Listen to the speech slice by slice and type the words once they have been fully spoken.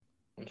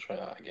try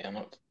that again.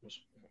 There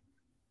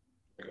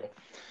we go.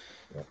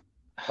 Yeah.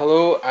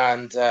 Hello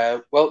and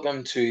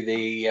welcome to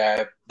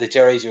the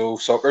Jerry Joe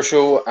Soccer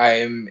Show.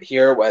 I'm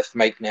here with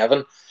Mike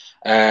Nevin,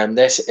 and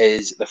this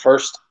is the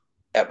first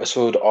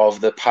episode of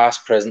the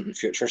past, present, and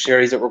future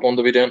series that we're going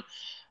to be doing.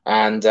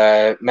 And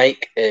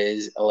Mike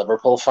is a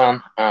Liverpool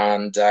fan,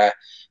 and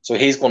so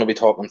he's going to be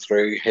talking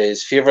through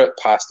his favourite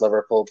past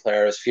Liverpool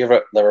player, his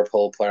favourite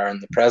Liverpool player in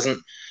the present,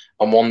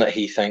 and one that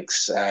he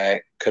thinks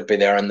could be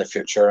there in the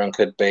future and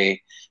could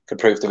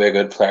prove to be a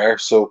good player.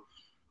 So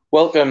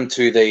welcome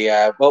to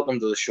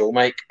the show,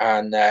 Mike.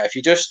 And if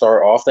you just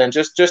start off, then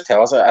just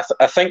tell us.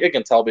 I think you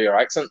can tell by your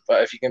accent,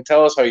 but if you can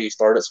tell us how you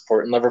started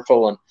supporting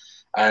Liverpool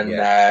and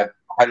Yeah.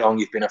 how long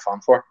you've been a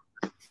fan for.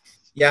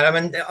 Yeah,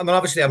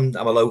 obviously, I'm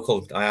a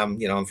local. I'm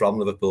from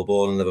Liverpool,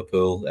 born in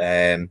Liverpool,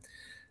 and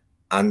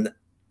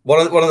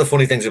one of the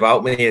funny things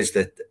about me is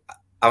that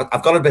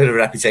I've got a bit of a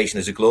reputation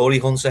as a glory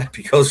hunter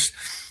because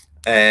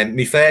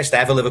my first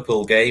ever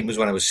Liverpool game was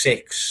when I was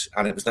 6,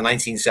 and it was the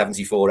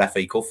 1974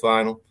 FA Cup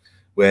final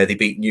where they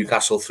beat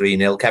Newcastle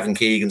 3-0. Kevin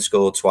Keegan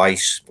scored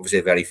twice, obviously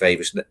a very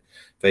famous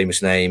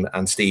name,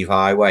 and Steve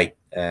Highway.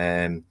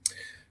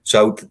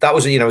 So that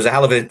was, was a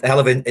hell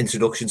of an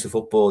introduction to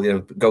football,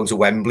 going to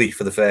Wembley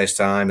for the first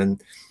time.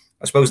 And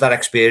I suppose that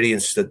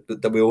experience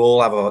that we all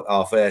have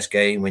our first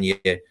game when you're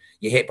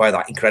hit by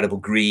that incredible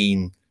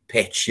green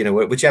pitch,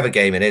 whichever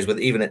game it is, but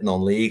even at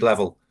non-league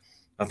level,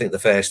 I think the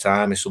first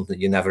time is something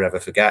you never ever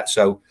forget.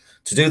 So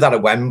to do that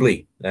at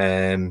Wembley,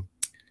 I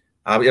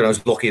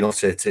was lucky enough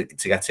to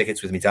get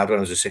tickets with my dad when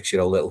I was a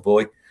 6-year-old little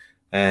boy.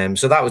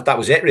 So that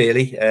was it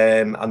really.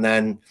 And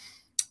then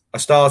I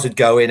started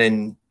going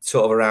in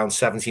sort of around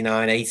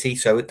 79, 80.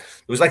 So it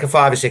was like a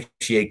 5 or 6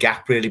 year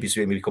gap really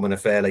between me becoming a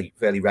fairly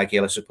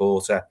regular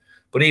supporter.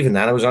 But even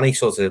then I was only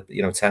sort of,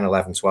 10,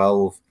 11,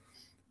 12.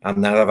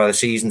 And then I've had a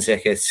season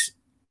ticket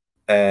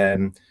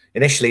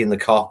initially in the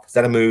Kop.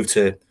 Then I moved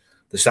to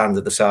the stand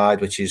at the side,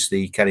 which is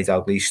the Kenny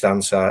Dalglish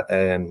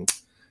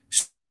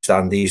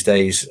stand these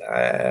days.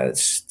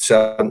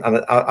 So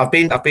and I've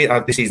been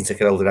season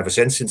ticket holder ever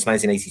since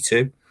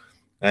 1982.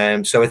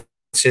 So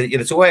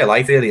it's a way of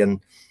life really, and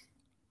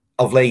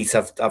of late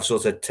I've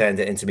sort of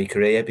turned it into my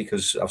career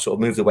because I've sort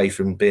of moved away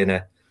from being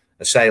a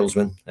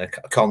salesman, a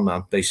con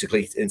man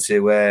basically,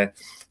 into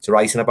to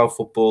writing about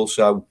football.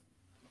 So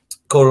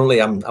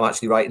currently I'm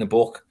actually writing a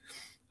book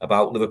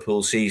about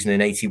Liverpool's season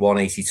in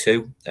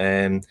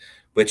 81-82,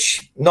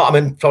 which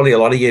probably a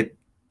lot of your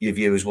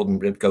viewers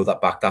wouldn't go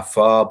back that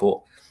far,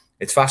 but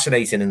it's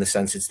fascinating in the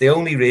sense it's the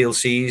only real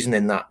season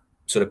in that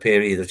sort of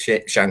period of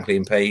Shankly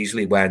and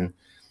Paisley when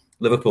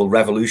Liverpool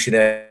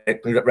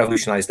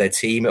revolutionised their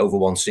team over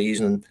one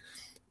season.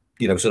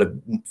 Sort of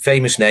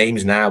famous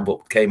names now,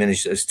 but came in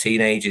as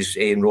teenagers.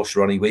 Ian Rush,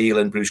 Ronnie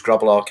Whelan, Bruce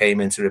Grobbelaar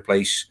came in to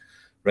replace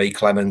Ray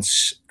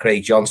Clements.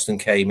 Craig Johnston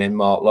came in,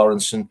 Mark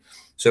Lawrenson.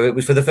 So it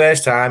was for the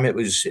first time. It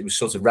was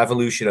sort of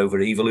revolution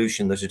over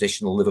evolution, the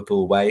traditional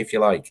Liverpool way, if you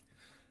like.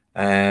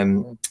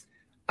 But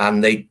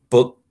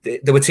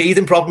there were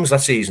teething problems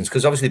that season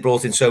because obviously they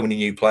brought in so many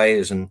new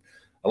players and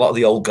a lot of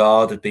the old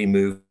guard had been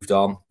moved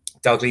on.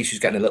 Dalglish was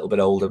getting a little bit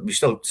older. He's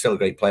still a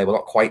great player, but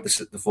not quite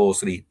the force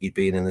that he'd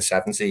been in the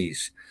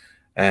 70s.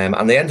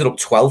 And they ended up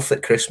 12th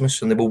at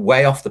Christmas and they were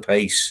way off the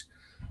pace.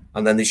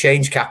 And then they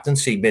changed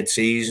captaincy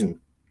mid-season.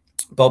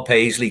 Bob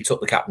Paisley took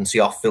the captaincy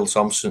off Phil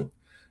Thompson,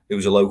 who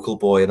was a local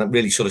boy and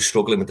really sort of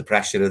struggling with the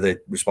pressure of the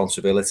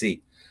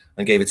responsibility,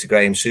 and gave it to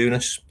Graham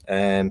Souness.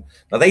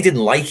 Now they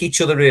didn't like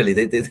each other really.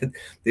 They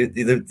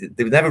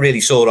never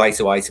really saw eye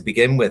to eye to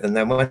begin with. And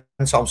then when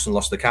Thompson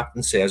lost the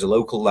captaincy as a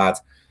local lad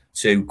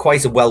to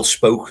quite a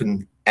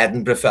well-spoken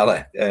Edinburgh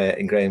fella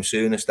in Graham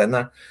Souness, then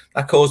that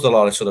caused a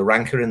lot of sort of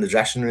rancor in the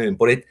dressing room.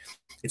 But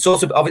it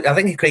sort of, I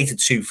think it created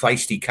two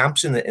feisty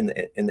camps in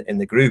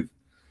the group,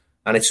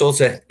 and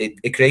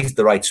it created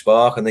the right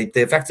spark. And they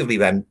effectively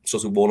then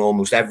sort of won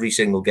almost every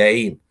single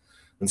game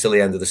until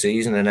the end of the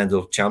season and ended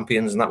up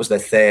champions, and that was their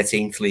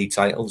 13th league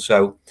title.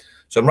 So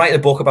I'm writing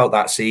a book about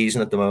that season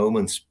at the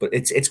moment, but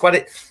it's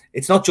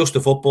not just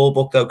a football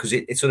book though, because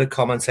it sort of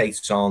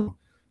commentates on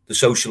the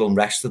social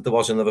unrest that there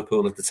was in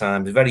Liverpool at the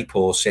time. It was a very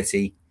poor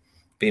city,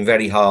 being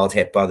very hard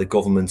hit by the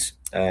government,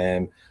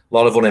 a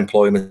lot of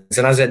unemployment,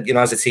 and as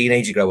a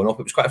teenager growing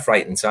up, it was quite a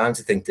frightening time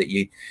to think that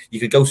you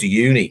could go to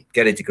uni,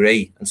 get a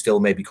degree, and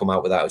still maybe come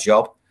out without a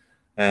job.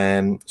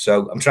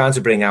 So I'm trying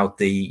to bring out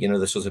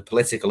the sort of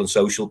political and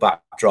social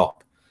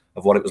backdrop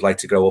of what it was like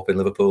to grow up in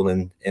Liverpool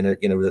and in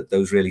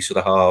those really sort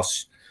of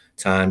harsh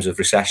times of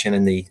recession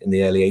in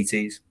the early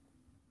 80s.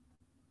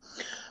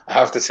 I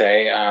have to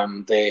say,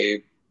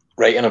 the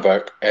writing a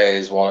book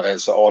is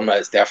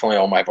it's definitely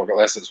on my bucket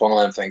list. It's one of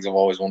them things I've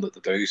always wanted to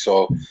do.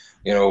 So,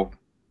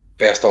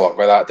 best of luck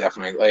with that.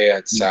 Definitely,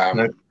 it's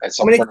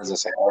something, as I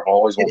say, I've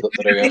always wanted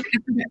to do.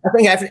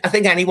 I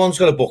think anyone's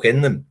got a book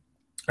in them.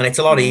 And it's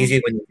a lot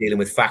easier when you're dealing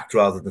with fact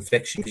rather than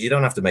fiction because you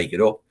don't have to make it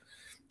up,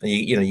 and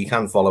you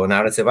can follow a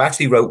narrative. I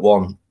actually wrote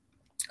one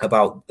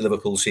about the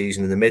Liverpool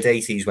season in the mid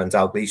 '80s when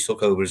Dalglish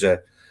took over as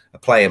a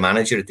player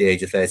manager at the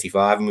age of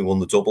 35, and we won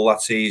the double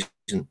that season.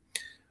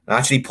 I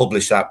actually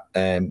published that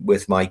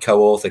with my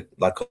co-author,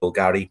 lad called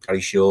Gary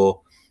Shaw,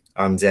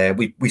 and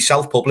we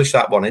self-published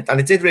that one, and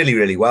it did really,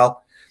 really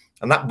well.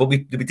 And that, but we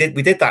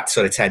did that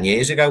sort of 10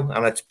 years ago,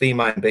 and it's been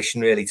my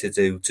ambition really to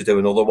do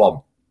another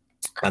one.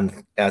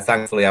 And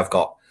thankfully, I've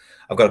got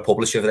a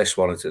publisher for this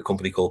one. It's a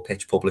company called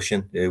Pitch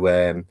Publishing, who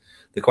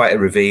they're quite a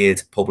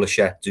revered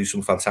publisher, do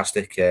some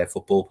fantastic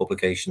football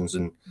publications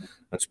and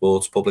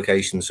sports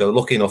publications. So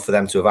lucky enough for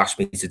them to have asked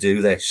me to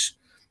do this.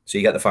 So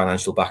you get the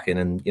financial backing,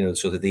 and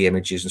sort of the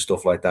images and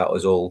stuff like that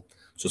is all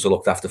sort of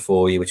looked after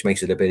for you, which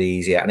makes it a bit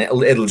easier, and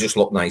it'll just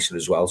look nicer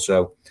as well.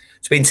 So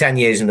it's been 10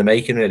 years in the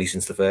making, really,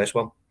 since the first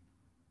one.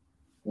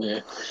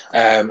 Yeah,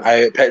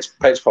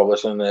 Pitch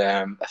Publishing.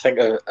 I think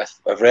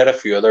I've read a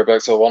few other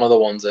books. So one of the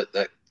ones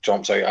that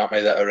jumps out at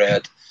me that I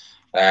read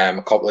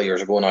a couple of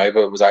years ago now,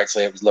 but it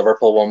was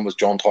Liverpool one, was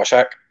John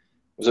Toshak.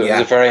 It was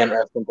a very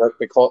interesting book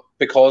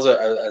because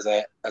as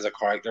a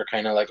character,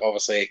 kind of like,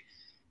 obviously,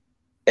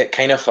 it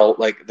kind of felt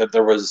like that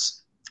there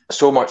was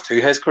so much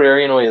to his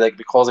career, like,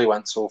 because he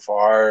went so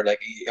far, like,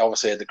 he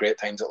obviously had the great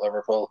times at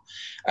Liverpool,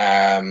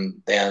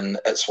 then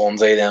at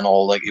Swansea, then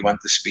he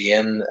went to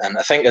Spain, and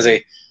I think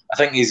I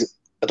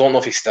don't know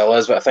if he still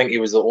is, but I think he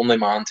was the only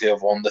man to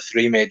have won the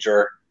 3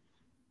 major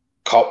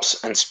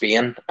cups in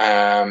Spain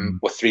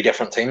with 3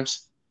 different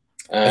teams.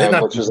 I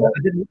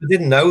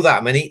didn't know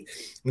that. I mean,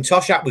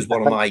 Toshak was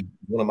one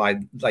of my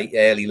like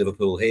early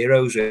Liverpool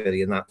heroes,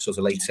 really, in that sort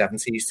of late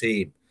 70s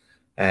team.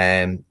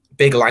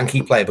 Big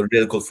lanky player, but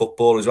really good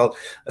footballer as well.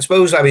 I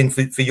suppose, I mean,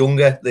 for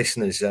younger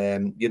listeners,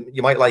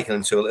 you might liken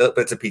him to a little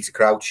bit to Peter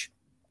Crouch,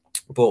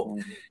 but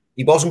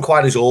he wasn't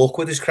quite as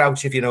awkward as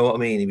Crouch, if you know what I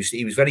mean.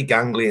 He was very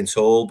gangly and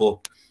tall,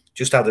 but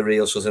just had a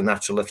real sort of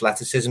natural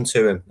athleticism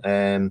to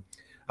him.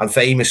 And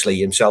famously,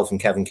 himself and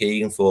Kevin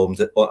Keegan formed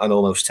an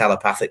almost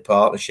telepathic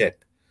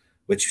partnership,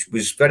 which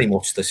was very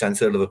much the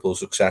centre of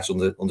Liverpool's success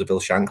under Bill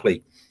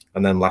Shankly,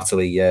 and then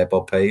latterly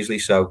Bob Paisley.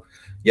 So,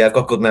 yeah, I've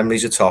got good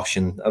memories of Tosh,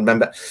 and I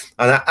remember.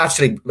 And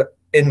actually,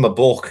 in my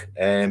book,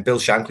 Bill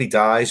Shankly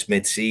dies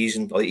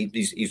mid-season.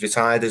 He's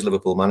retired as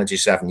Liverpool manager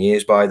 7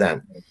 years by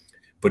then,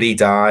 but he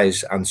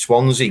dies, and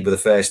Swansea were the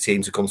first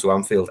team to come to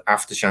Anfield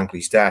after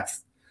Shankly's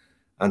death.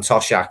 And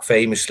Toshak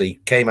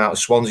famously came out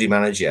as Swansea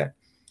manager.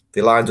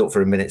 They lined up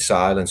for a minute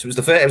silence. It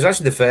was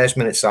actually the first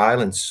minute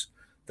silence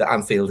that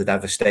Anfield had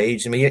ever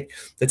staged. I mean,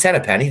 they're 10 a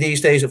penny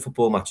these days at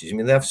football matches. I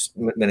mean, they have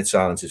minute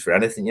silences for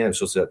anything,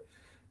 sort of,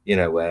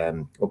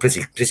 or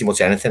pretty much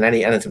anything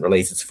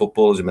related to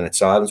football is a minute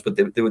silence. But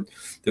they were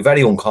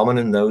very uncommon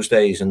in those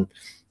days. And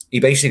he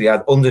basically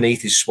had,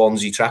 underneath his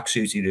Swansea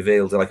tracksuit, he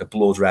revealed like a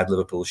blood red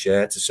Liverpool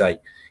shirt to say,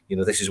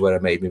 this is where I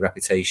made my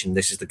reputation.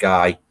 This is the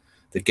guy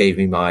that gave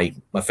me my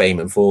fame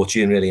and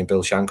fortune, really, in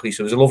Bill Shankly.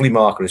 So it was a lovely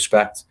mark of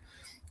respect.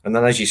 And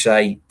then, as you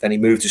say, then he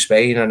moved to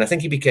Spain, and I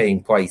think he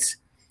became quite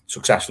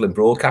successful in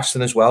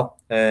broadcasting as well,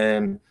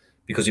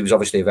 because he was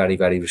obviously a very,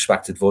 very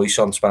respected voice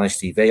on Spanish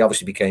TV.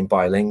 Obviously became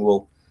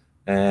bilingual,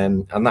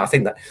 and I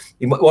think that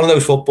one of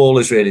those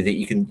footballers really that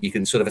you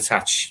can sort of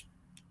attach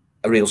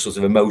a real sort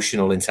of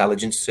emotional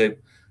intelligence to,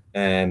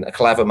 a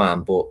clever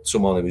man, but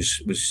someone who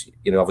was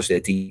obviously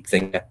a deep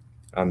thinker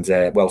and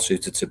well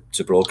suited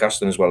to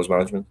broadcasting as well as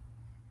management.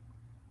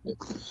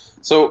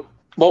 So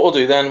what we'll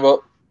do then,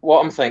 what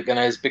I'm thinking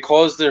is,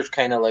 because there's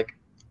kind of like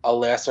a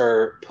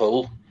lesser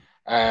pool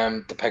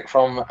to pick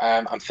from,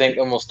 I'm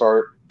thinking we'll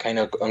start kind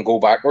of and go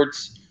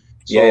backwards.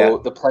 So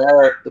the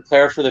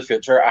player for the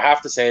future, I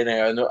have to say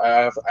now,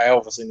 I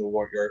obviously know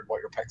what your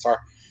picks are.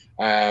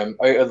 Out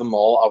of them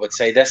all, I would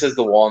say this is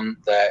the one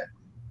that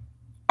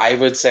I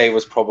would say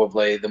was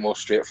probably the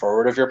most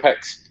straightforward of your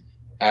picks.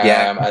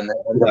 And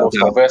the most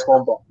obvious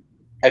one. But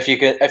if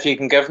you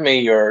can give me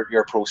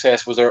your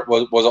process, was it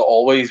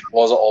always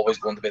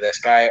going to be this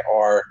guy,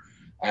 or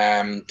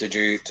did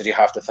you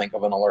have to think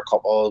of another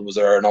couple? Was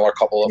there another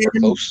couple that were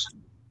close?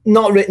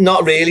 Not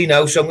really,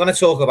 no. So I'm going to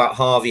talk about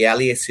Harvey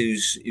Elliott,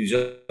 who's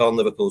on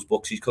Liverpool's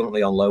books. He's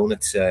currently on loan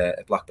at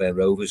Blackburn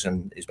Rovers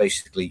and is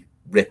basically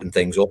ripping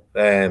things up.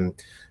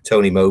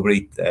 Tony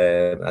Mowbray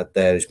there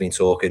has been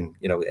talking,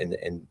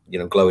 in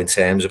glowing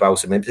terms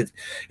about him.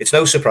 It's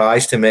no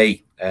surprise to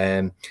me.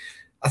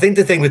 I think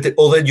the thing with the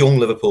other young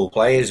Liverpool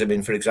players, I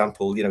mean, for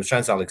example,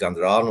 Trent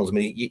Alexander-Arnold, I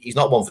mean, he's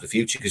not one for the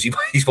future because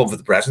he's one for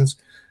the present,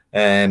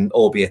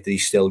 albeit that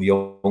he's still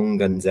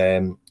young. And,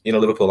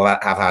 Liverpool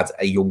have had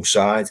a young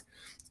side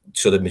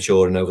sort of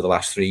maturing over the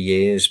last 3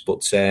 years.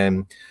 But,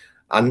 and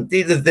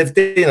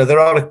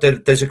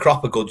there's a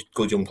crop of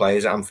good young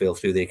players at Anfield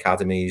through the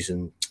academies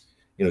and,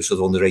 sort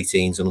of under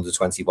 18s and under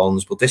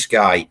 21s. But this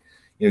guy,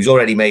 he's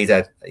already made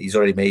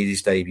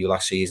his debut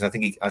last season. I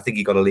think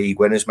he got a league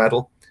winners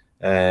medal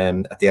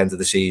at the end of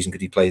the season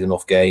because he played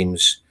enough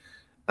games.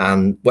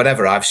 And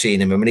whenever I've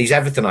seen him, I mean, he's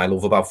everything I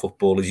love about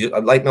football. He's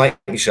like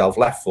myself,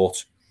 left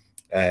foot,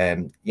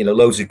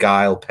 loads of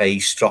guile,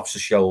 pace, drops the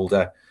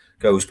shoulder,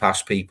 goes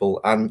past people.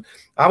 And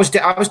I was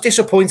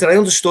disappointed. I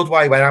understood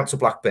why he went out to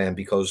Blackburn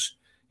because,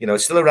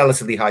 it's still a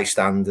relatively high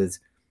standard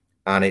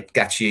and it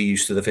gets you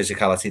used to the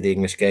physicality of the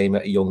English game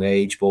at a young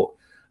age. But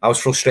I was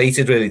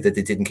frustrated really that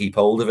they didn't keep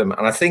hold of him.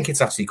 And I think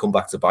it's actually come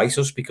back to bite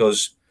us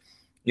because,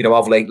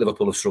 of late,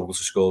 Liverpool have struggled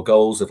to score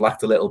goals. They've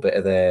lacked a little bit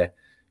of their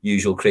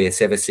usual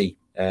creativity.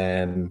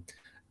 And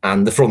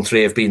the front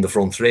three have been the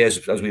front three,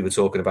 as we were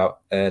talking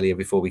about earlier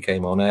before we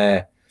came on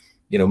air.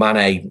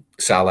 Mane,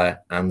 Salah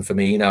and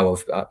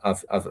Firmino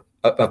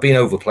have been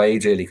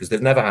overplayed, really, because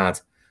they've never had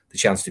the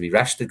chance to be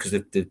rested because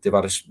they've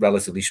had a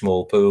relatively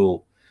small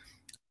pool.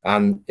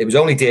 And it was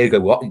only Diogo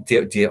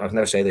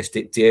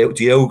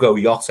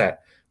Jota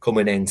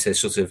coming in to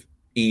sort of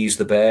ease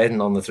the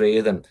burden on the three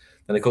of them.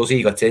 And of course,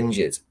 he got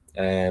injured.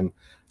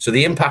 So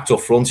the impact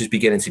up front is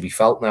beginning to be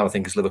felt now, I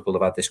think, as Liverpool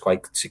have had this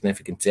quite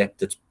significant dip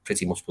that's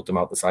pretty much put them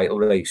out the title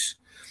race.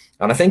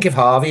 And I think if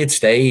Harvey had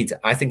stayed,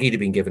 I think he'd have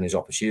been given his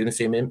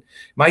opportunity. I mean,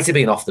 might have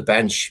been off the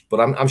bench, but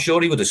I'm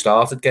sure he would have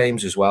started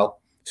games as well,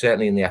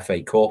 certainly in the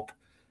FA Cup.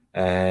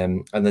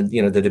 And then,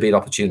 there'd have been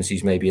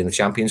opportunities maybe in the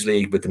Champions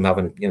League with them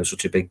having,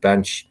 such a big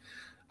bench.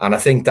 And I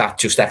think that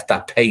just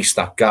that pace,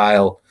 that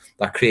guile,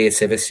 that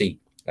creativity,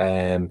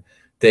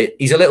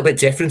 he's a little bit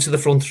different to the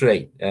front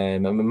three.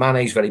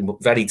 Mane's very,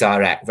 very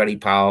direct, very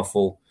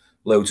powerful,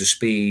 loads of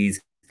speed.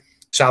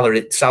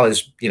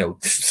 Salah's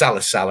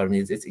Salah. I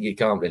mean, you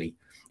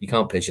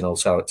can't pigeonhole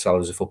Salah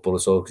as a footballer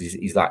at all because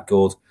he's that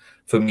good.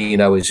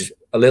 Firmino is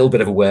a little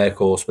bit of a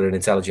workhorse, but an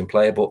intelligent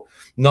player. But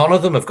none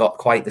of them have got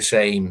quite the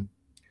same.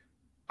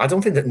 I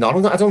don't think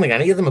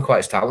any of them are quite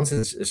as talented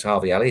as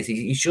Harvey Elliott.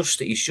 He's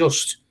just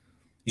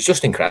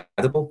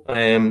incredible.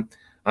 And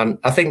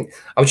I think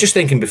I was just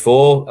thinking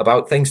before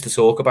about things to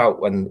talk about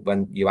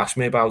when you asked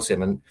me about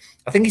him, and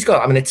I think he's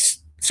got. I mean,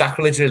 it's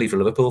sacrilege really for a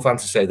Liverpool fan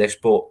to say this,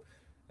 but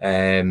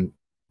a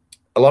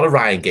lot of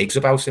Ryan Giggs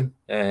about him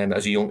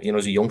as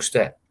a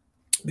youngster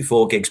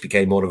before Giggs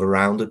became more of a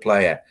rounded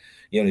player.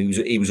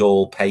 He was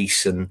all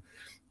pace and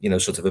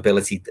sort of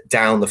ability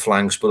down the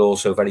flanks, but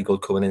also very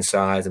good coming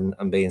inside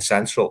and being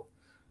central.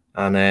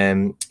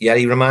 And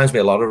he reminds me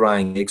a lot of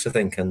Ryan Giggs, I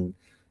think, and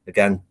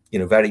again,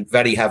 very,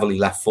 very heavily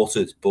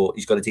left-footed, but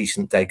he's got a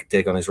decent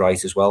dig on his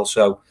right as well.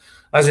 So,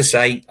 as I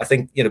say, I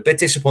think, a bit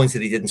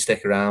disappointed he didn't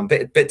stick around,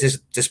 bit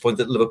disappointed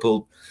that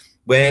Liverpool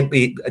weren't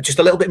just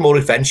a little bit more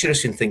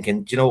adventurous in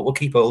thinking, we'll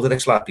keep hold of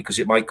this lad because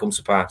it might come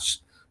to pass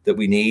that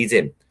we need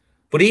him.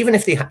 But even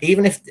if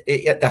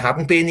there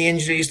hadn't been the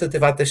injuries that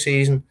they've had this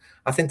season,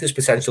 I think there's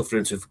potential for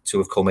him to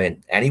have come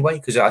in anyway.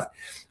 Because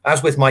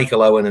as with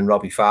Michael Owen and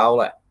Robbie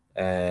Fowler,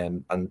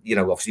 and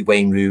obviously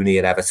Wayne Rooney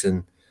at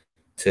Everton,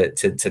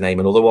 to name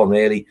another one,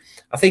 really,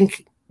 I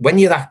think when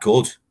you're that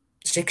good,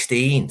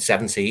 16,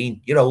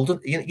 17, you're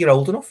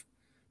old enough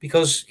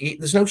because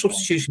there's no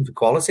substitution for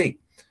quality,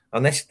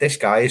 and this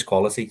guy is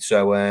quality.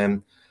 So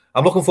I'm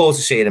looking forward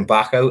to seeing him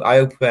back. I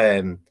hope.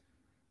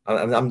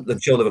 I'm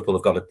sure Liverpool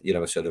have got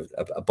a sort of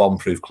a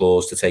bomb-proof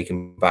clause to take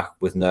him back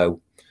with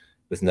no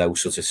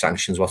sort of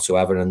sanctions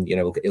whatsoever, and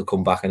he'll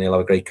come back and he'll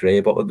have a great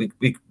career. But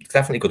we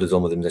definitely could have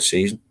done with him this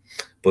season.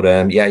 But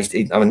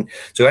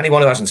so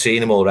anyone who hasn't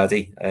seen him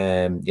already,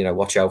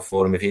 watch out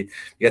for him. If you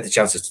get the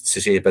chance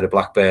to see a bit of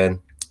Blackburn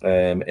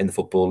in the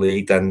Football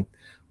League, then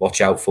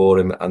watch out for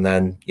him. And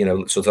then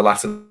sort of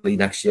latterly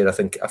next year, I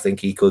think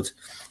he could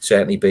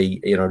certainly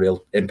be a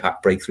real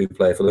impact breakthrough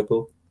player for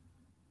Liverpool.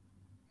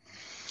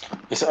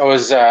 I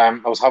was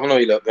having a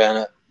wee look then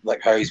at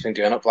like how he's been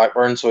doing at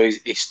Blackburn. So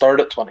he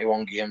started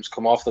 21 games,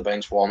 come off the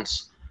bench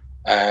once,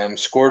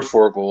 scored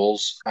 4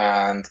 goals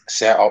and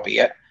set up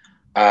 8,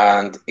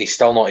 and he's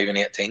still not even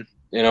 18.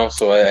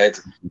 So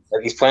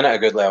he's playing at a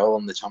good level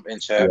in the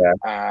Championship.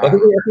 Yeah. I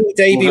think he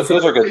debuted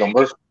those are good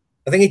numbers.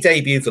 I think he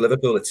debuted for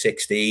Liverpool at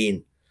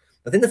 16.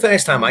 I think the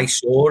first time I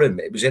saw him,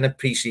 it was in a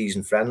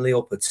pre-season friendly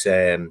up at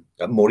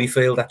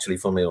Murrayfield, actually,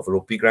 funnily enough, a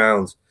rugby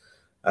ground.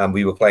 And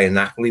we were playing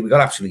Napoli. We got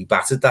absolutely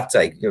battered that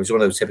day. It was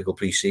one of those typical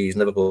pre-season.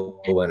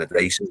 Liverpool weren't at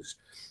races.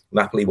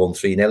 Napoli won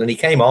 3-0. And he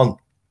came on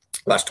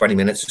last 20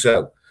 minutes or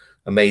so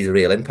and made a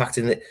real impact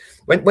in it.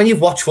 When you've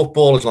watched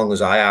football as long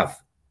as I have,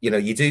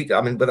 you do,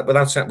 I mean,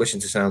 without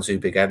wishing to sound too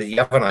big-headed, you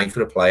have an eye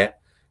for a player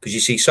because you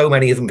see so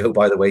many of them go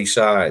by the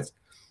wayside.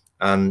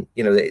 And,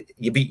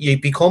 you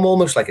become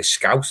almost like a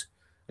scout.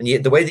 And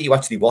the way that you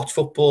actually watch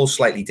football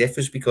slightly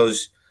differs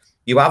because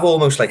you have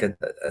almost like a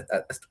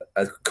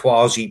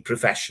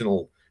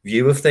quasi-professional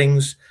view of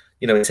things,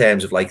 in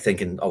terms of like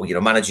thinking,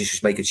 managers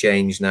just make a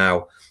change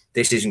now.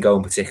 This isn't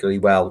going particularly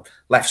well.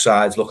 Left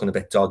side's looking a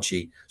bit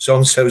dodgy.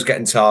 So-and-so's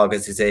getting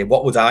targeted here.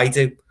 What would I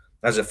do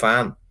as a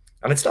fan?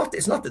 And it's not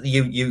that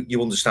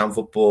you understand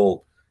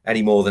football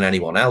any more than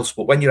anyone else,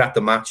 but when you're at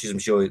the matches, I'm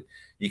sure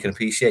you can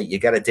appreciate, you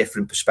get a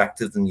different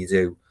perspective than you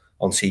do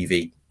on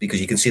TV because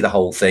you can see the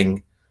whole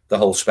thing, the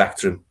whole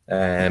spectrum.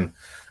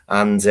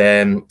 As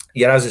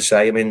I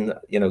say, I mean,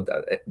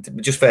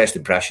 just first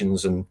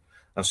impressions, and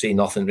I've seen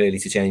nothing really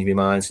to change my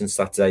mind since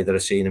that day that I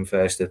seen him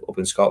first up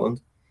in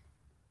Scotland.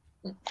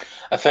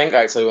 I think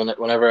actually,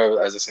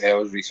 whenever, as I say, I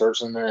was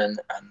researching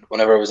and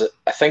whenever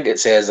I think it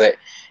says that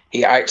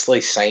he actually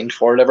signed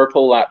for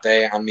Liverpool that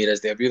day and made his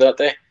debut that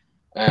day.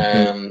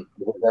 I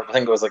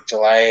think it was like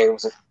July.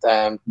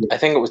 I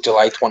think it was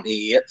July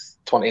 28th,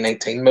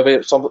 2019,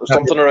 maybe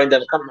something around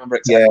then. I can't remember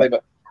exactly,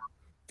 but.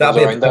 that'll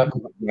be around that.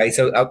 Right.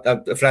 So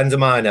a friend of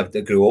mine I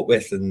grew up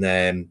with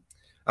and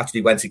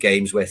actually went to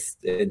games with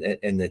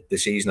in the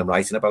season I'm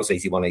writing about,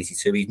 81,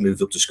 82. He'd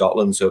moved up to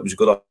Scotland, so it was a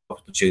good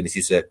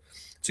opportunity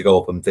to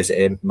go up and visit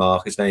him.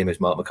 Mark, his name is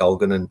Mark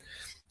McColgan,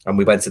 and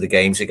we went to the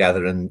game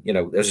together. And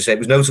as I say, it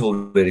was notable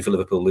really for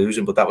Liverpool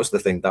losing, but that was the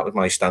thing. That was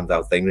my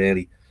standout thing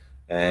really.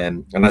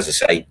 And as I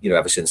say,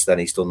 ever since then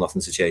he's done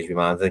nothing to change my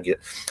mind.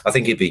 I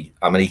think he'd be.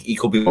 I mean, he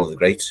could be one of the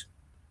greats.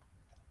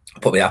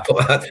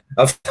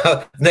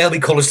 I've nailed my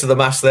colours to the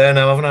mast there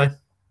now, haven't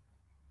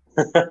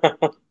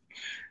I?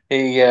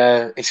 He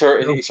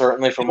certainly,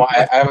 from what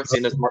I haven't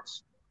seen as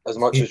much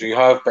as you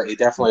have, but he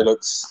definitely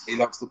looks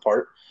the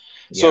part.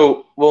 Yeah.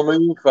 So we'll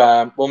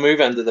move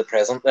into the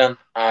present then,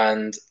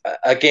 and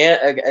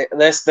again,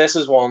 this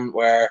is one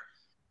where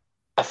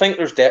I think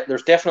there's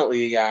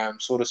definitely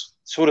so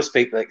to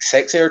speak, like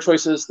sexier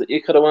choices that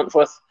you could have went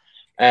with,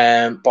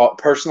 but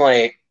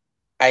personally,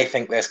 I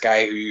think this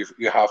guy who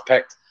you have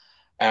picked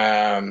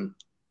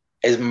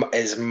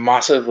is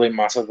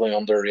massively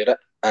underrated.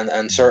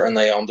 And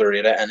certainly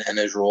underrated in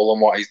his role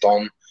and what he's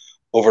done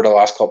over the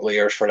last couple of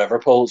years for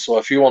Liverpool. So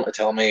if you want to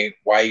tell me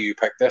why you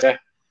picked this guy,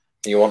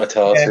 you want to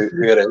tell us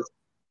who it is?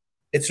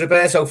 It's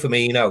Roberto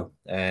Firmino.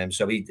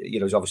 So he,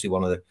 is obviously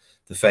one of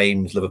the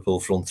famed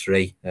Liverpool front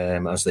three.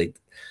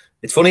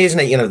 It's funny, isn't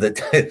it?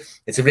 That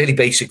it's a really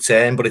basic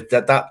term, but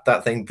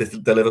that thing,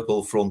 the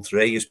Liverpool front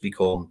three, has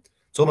become.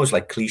 It's almost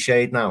like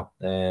cliched now.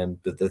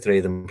 The three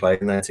of them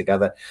playing there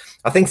together.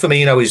 I think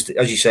Firmino is,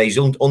 as you say, he's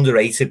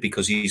underrated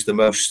because he's the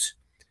most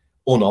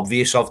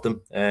unobvious of them,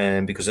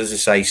 because as I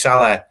say,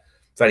 Salah,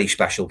 very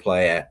special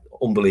player,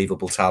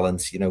 unbelievable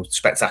talent,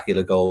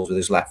 spectacular goals with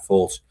his left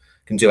foot,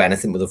 can do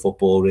anything with a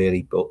football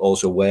really, but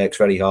also works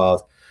very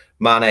hard.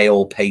 Mane,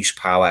 all pace,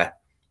 power,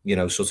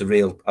 sort of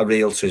a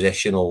real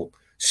traditional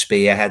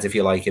spearhead, if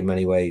you like, in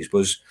many ways.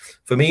 Was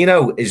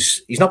Firmino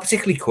he's not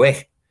particularly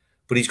quick,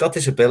 but he's got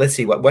this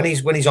ability when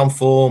he's on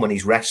form and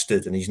he's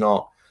rested and he's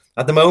not.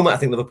 At the moment, I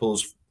think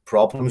Liverpool's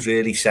problems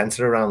really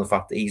centre around the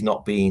fact that he's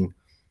not being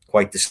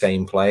quite the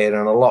same player,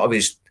 and a lot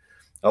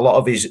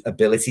of his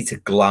ability to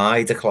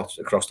glide across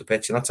the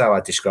pitch, and that's how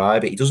I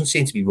describe it. He doesn't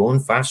seem to be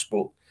running fast,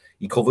 but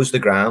he covers the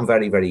ground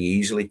very, very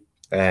easily,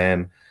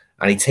 and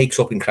he takes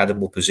up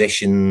incredible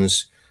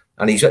positions.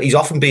 And he's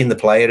often been the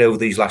player over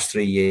these last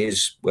 3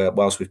 years,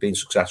 whilst we've been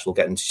successful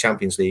getting to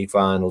Champions League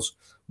finals,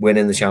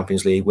 winning the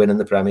Champions League, winning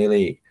the Premier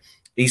League.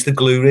 He's the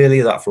glue really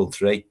of that front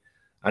three,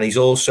 and he's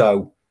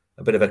also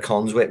a bit of a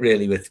conduit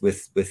really with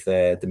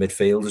the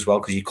midfield as well,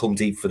 because he come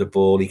deep for the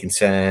ball, he can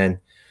turn,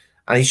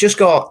 and he's just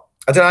got,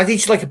 I don't know, I think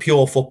he's like a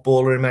pure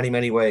footballer in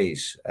many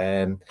ways.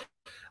 I'm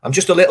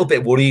just a little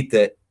bit worried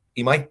that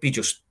he might be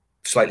just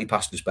slightly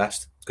past his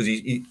best, because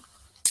he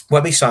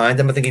when we signed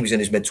him, I think he was in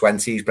his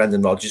mid-20s.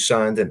 Brendan Rodgers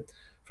signed him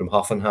from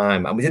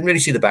Hoffenheim, and we didn't really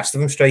see the best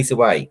of him straight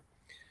away.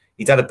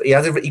 He got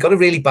a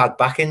really bad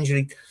back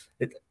injury.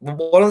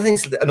 One of the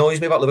things that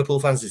annoys me about Liverpool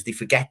fans is they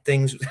forget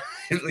things,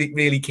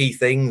 really key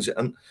things.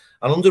 And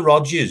under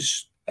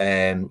Rodgers,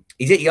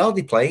 he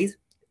hardly played.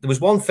 There was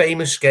one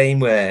famous game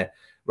where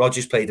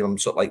Rodgers played him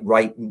sort of like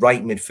right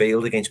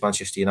midfield against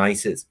Manchester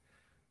United,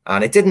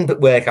 and it didn't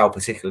work out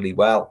particularly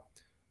well.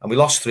 And we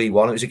lost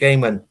 3-1. It was a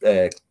game when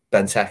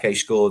Benteke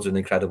scored an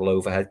incredible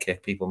overhead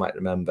kick, people might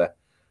remember,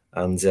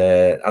 and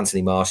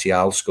Anthony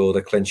Martial scored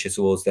a clincher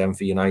towards them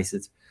for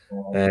United.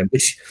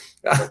 Which,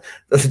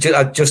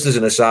 just as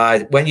an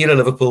aside, when you're a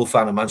Liverpool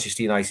fan and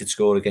Manchester United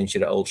score against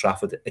you at Old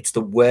Trafford, it's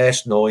the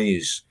worst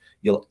noise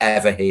you'll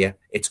ever hear.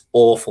 It's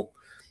awful.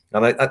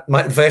 And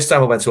the first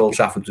time I went to Old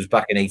Trafford was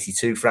back in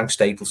 '82. Frank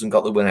Stapleton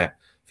got the winner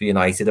for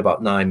United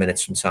about 9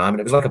 minutes from time,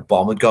 and it was like a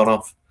bomb had gone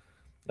off.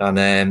 And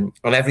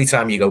every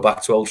time you go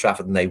back to Old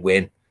Trafford and they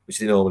win, which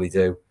they normally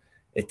do,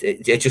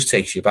 it just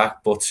takes you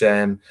back. But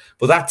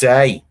that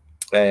day,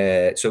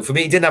 so for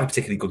me, he didn't have a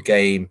particularly good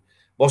game.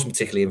 Wasn't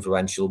particularly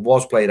influential,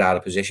 was played out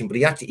of position, but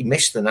he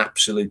missed an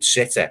absolute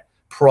sitter,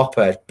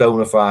 proper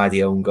bona fide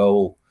open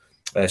goal,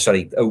 where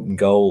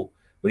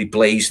he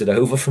blazed it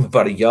over from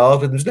about a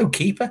yard, but there was no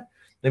keeper.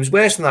 It was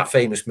worse than that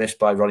famous miss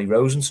by Ronnie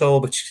Rosenthal,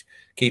 which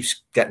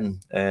keeps getting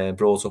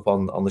brought up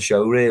on the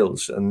show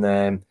reels. And,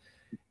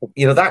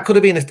 that could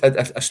have been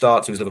a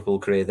start to his Liverpool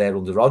career there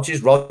under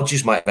Rodgers.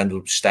 Rodgers might have ended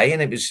up staying.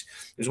 It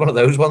was one of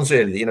those ones,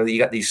 really. You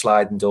get these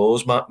sliding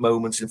doors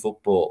moments in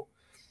football.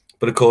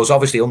 But of course,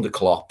 obviously under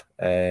Klopp,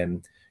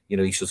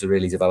 he sort of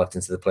really developed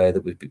into the player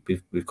that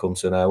we've come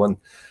to now. And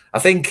I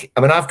think,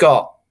 I've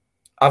got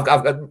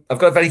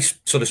a very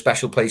sort of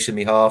special place in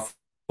my heart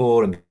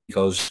for him,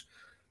 because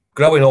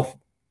growing up,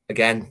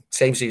 again,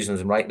 same season as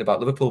I'm writing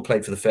about, Liverpool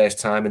played for the first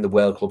time in the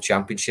World Club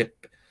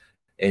Championship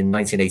in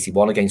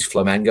 1981 against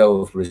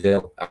Flamengo of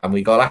Brazil, and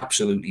we got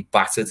absolutely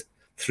battered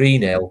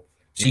 3-0.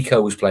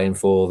 Zico was playing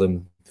for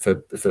them for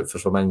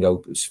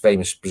Flamengo, was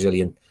famous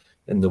Brazilian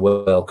in the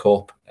World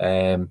Cup,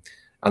 and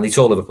they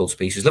tore Liverpool to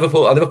pieces.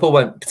 Liverpool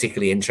weren't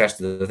particularly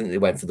interested. I think they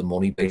went for the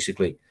money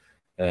basically,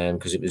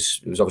 because it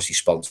was obviously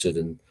sponsored,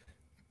 and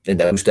in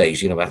those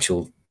days,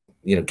 actual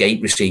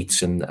gate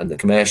receipts and the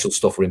commercial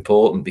stuff were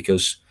important,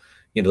 because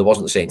there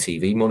wasn't the same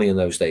TV money in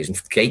those days,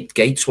 and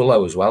gates were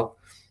low as well.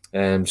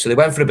 So they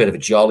went for a bit of a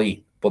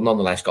jolly, but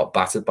nonetheless got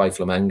battered by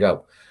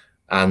Flamengo.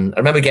 And I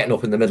remember getting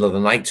up in the middle of the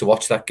night to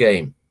watch that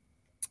game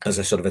as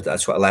a sort of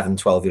a 11,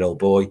 12-year-old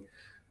boy,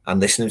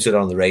 and listening to it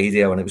on the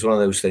radio. And it was one of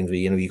those things where,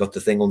 you got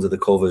the thing under the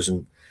covers,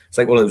 and it's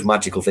like one of those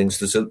magical things.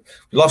 So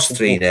we lost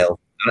 3-0.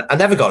 I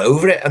never got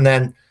over it. And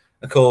then,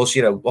 of course,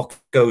 what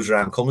goes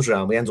around comes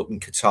around. We end up in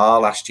Qatar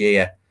last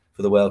year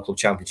for the World Club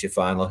Championship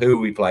final. Who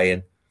are we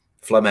playing?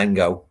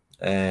 Flamengo.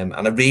 And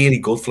a really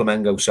good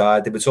Flamengo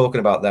side. They were talking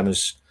about them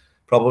as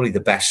probably the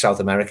best South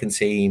American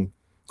team,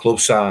 club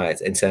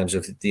side, in terms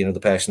of the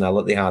personnel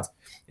that they had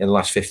in the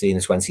last 15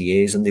 or 20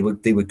 years, and they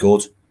were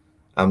good.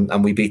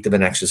 And we beat them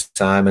in extra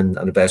time, and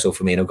Roberto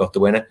Firmino got the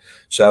winner.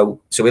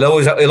 So he'll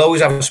always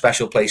have a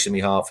special place in my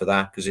heart for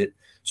that, because it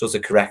sort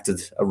of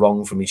corrected a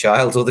wrong from my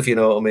childhood, if you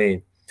know what I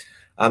mean.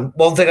 And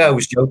one thing I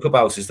always joke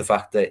about is the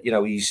fact that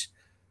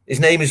his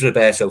name is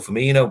Roberto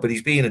Firmino, but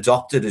he's being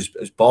adopted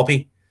as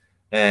Bobby,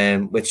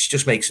 which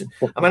just makes it.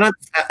 I mean,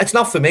 it's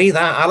not for me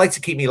that I like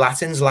to keep me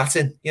Latins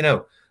Latin.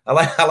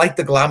 I like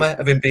the glamour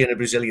of him being a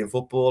Brazilian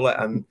footballer,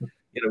 and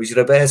he's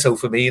Roberto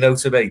Firmino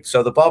to me.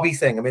 So the Bobby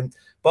thing, I mean,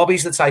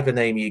 Bobby's the type of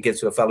name you give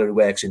to a fellow who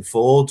works in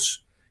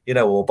Fords,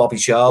 or Bobby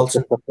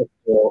Charlton,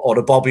 or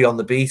a Bobby on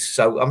the beat.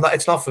 So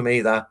it's not for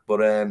me that.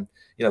 But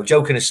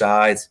joking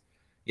aside,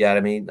 yeah,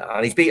 I mean,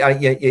 and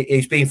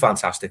he's been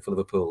fantastic for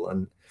Liverpool.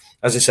 And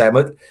as I say,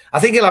 I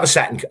think he'll have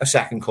a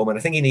second coming.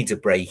 I think he needs a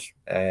break.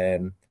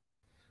 And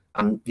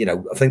I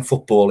think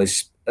football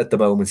is, at the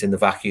moment, in the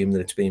vacuum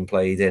that it's being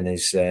played in,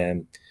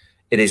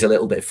 it is a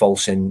little bit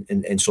false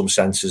in some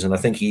senses. And I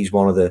think he's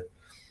one of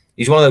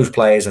those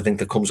players, I think,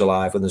 that comes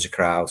alive when there's a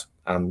crowd.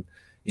 And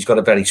he's got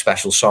a very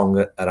special song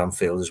at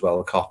Anfield as well.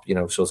 A cop,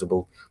 sort of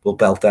will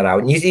belt that out.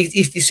 And you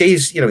see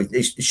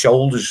his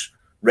shoulders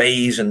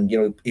raise, and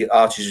he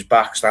arches his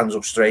back, stands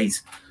up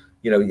straight.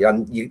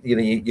 And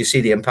you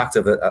see the impact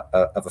of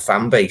a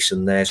fan base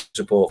and their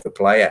support for the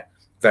player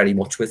very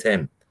much with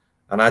him.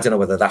 And I don't know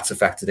whether that's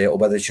affected it, or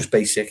whether it's just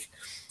basic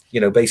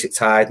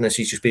tiredness.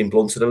 He's just been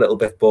blunted a little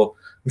bit, but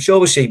I'm sure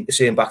we'll see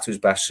him back to his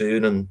best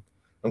soon. And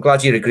I'm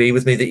glad you agree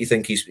with me that you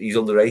think he's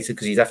underrated,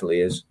 because he definitely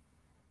is.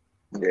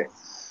 Yeah,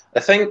 I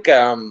think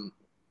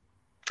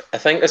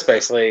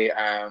especially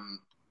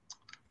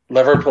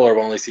Liverpool are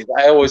one of these teams.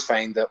 I always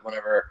find that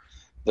whenever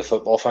the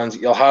football fans,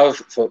 you'll have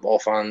football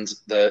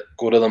fans that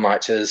go to the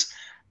matches,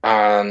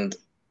 and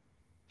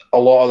a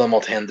lot of them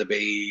will tend to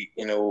be,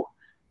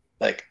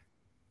 like,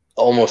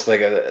 almost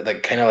like I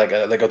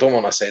don't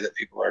want to say that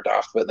people are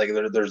daft, but like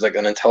there's like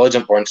an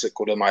intelligent bunch that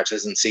go to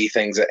matches and see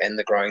things in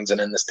the grounds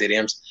and in the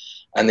stadiums,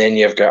 and then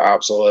you've got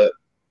absolute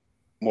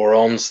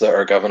morons that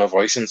are given a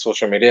voice in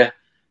social media,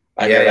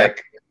 and you're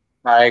like,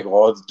 my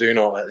God, do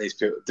not let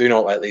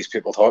these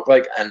people talk.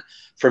 Like, and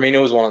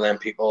Firmino is one of them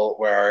people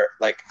where,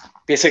 like,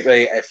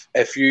 basically,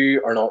 if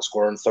you are not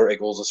scoring 30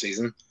 goals a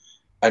season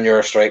and you're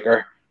a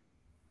striker,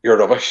 you're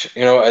rubbish.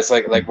 It's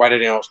like why did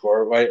he not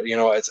score? Why,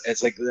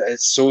 it's like,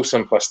 it's so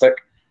simplistic.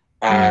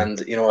 And,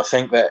 I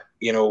think that,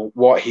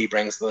 what he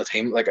brings to the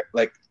team, like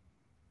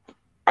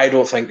I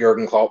don't think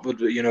Jurgen Klopp would,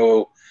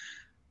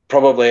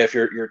 probably, if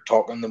you're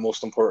talking the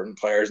most important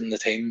players in the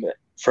team,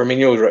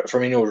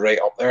 Firmino right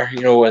up there,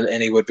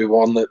 and he would be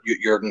one that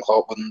Jurgen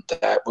Klopp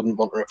wouldn't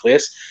want to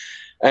replace.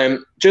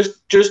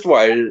 Just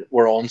while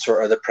we're on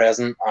sort of the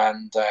present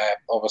and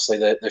obviously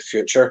the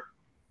future,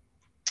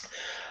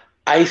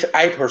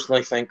 I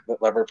personally think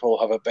that Liverpool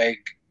have a big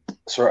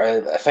sort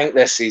of. I think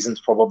this season's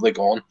probably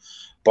gone,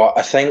 but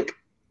I think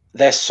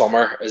this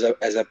summer is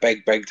a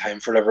big time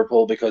for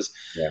Liverpool, because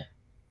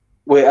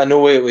I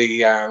know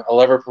a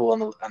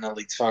Liverpool and a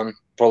Leeds fan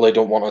probably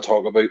don't want to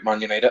talk about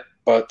Man United,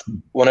 but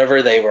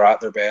whenever they were at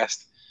their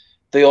best,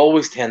 they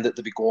always tended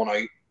to be going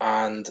out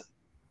and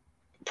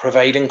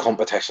providing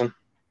competition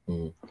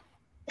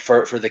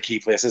for the key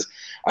places.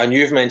 And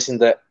you've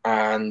mentioned it,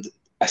 and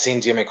I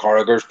seen Jamie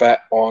Carragher's bit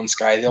on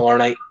Sky the other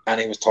night,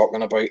 and he was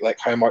talking about like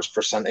how much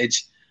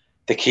percentage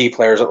the key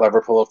players at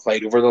Liverpool have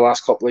played over the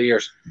last couple of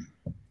years.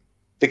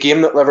 The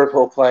game that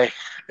Liverpool play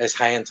is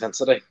high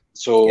intensity,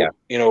 so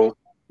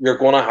you're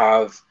going to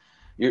have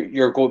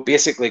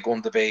basically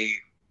going to be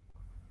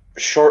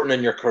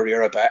shortening your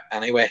career a bit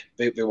anyway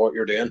by what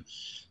you're doing.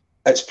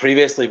 It's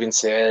previously been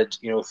said,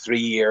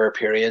 3-year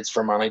periods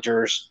for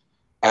managers,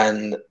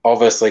 and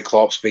obviously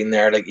Klopp's been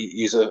there. Like,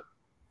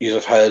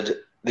 you've had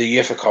the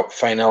UEFA Cup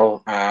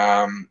final,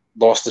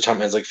 lost the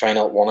Champions League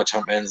final, won a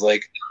Champions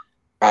League,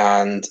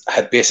 and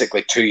had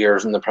basically 2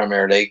 years in the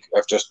Premier League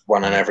of just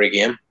winning every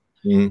game.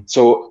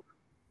 So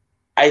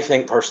I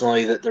think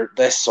personally that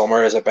this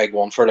summer is a big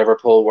one for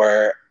Liverpool,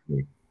 where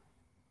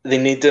they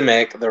need to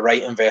make the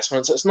right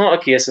investments. It's not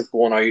a case of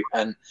going out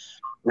and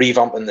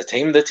revamping the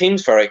team. The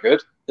team's very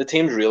good. The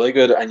team's really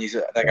good, and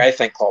I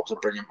think Klopp's a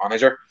brilliant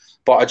manager.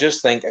 But I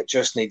just think it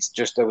just needs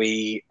just a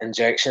wee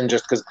injection,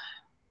 just because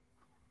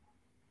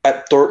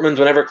at Dortmund,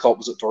 whenever Klopp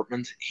was at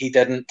Dortmund,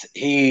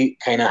 he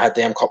kind of had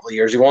them couple of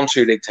years. He won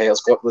 2 league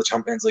titles, got to the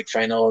Champions League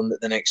final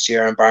the next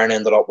year, and Bayern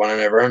ended up winning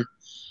everything.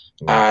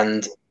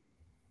 And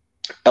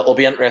it'll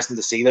be interesting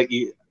to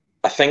see.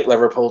 I think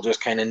Liverpool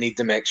just kind of need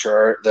to make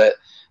sure that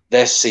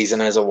this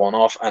season is a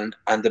one-off, and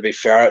to be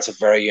fair, it's a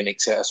very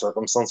unique set of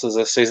circumstances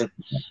this season.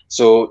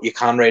 So you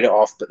can write it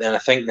off, but then I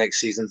think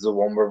next season's the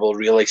one where we'll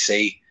really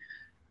see,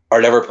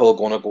 are Liverpool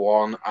going to go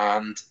on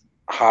and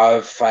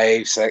have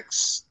 5,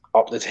 6,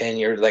 up to 10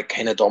 year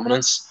kind of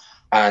dominance?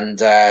 And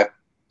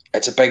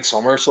it's a big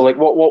summer, so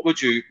what would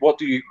you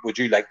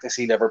like to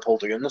see Liverpool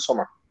do in the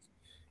summer?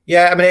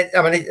 Yeah,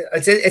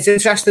 it's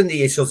interesting that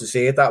you sort of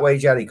see it that way,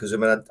 Jerry, because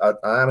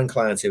I am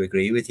inclined to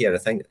agree with you. I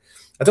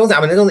don't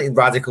think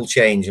radical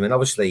change.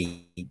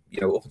 Obviously,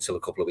 up until a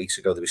couple of weeks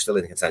ago, they were still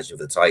in contention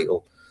for the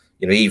title.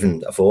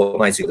 Even a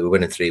fortnight ago, they were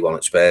winning 3-1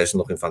 at Spurs and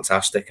looking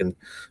fantastic. And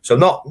so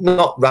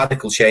not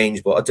radical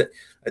change, but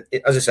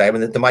as I say,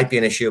 there might be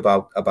an issue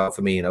about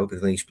Firmino,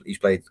 because he's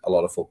played a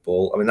lot of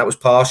football. That was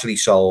partially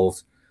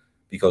solved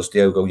because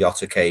Diogo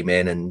Jota came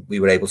in and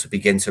we were able to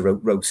begin to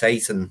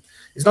rotate. And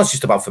it's not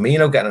just about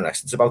Firmino getting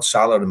rested, it's about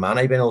Salah and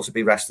Mane being able to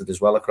be rested as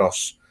well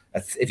across.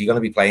 If you're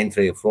going to be playing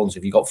 3 up front,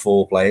 if you've got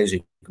 4 players who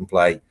can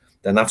play,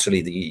 then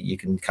naturally you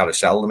can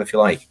carousel them if you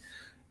like.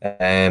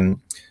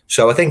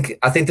 So I think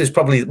there's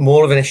probably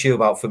more of an issue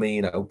about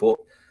Firmino,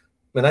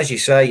 but as you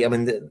say,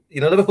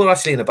 Liverpool are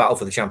actually in a battle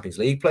for the Champions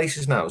League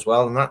places now as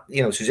well, and that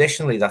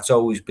traditionally that's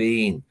always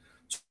been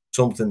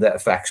something that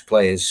affects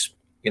players,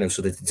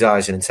 sort of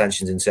desires and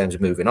intentions in terms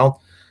of moving on.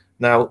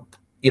 Now,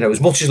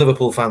 as much as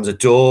Liverpool fans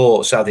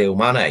adore Sadio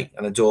Mane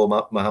and adore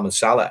Mohamed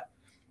Salah,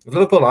 if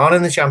Liverpool aren't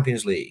in the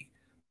Champions League,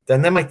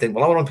 then they might think,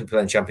 well, I want to be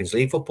playing Champions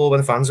League football when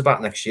the fans are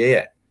back next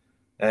year.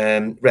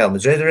 Real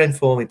Madrid are in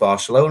for me,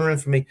 Barcelona are in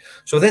for me.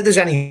 So I think there's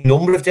any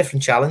number of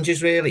different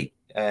challenges, really,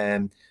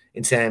 in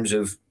terms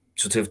of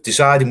sort of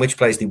deciding which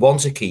players they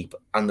want to keep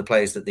and the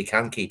players that they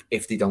can keep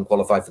if they don't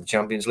qualify for the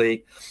Champions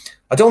League.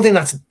 I don't think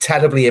that's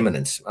terribly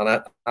imminent,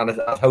 and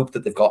I hope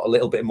that they've got a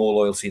little bit more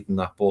loyalty than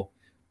that. But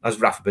as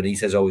Rafa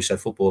Benitez always said,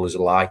 football is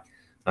a lie,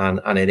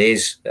 and it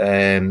is.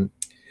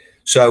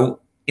 So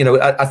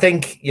I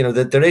think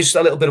that there is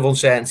a little bit of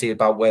uncertainty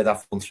about where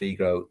that front three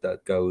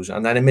goes,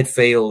 and then in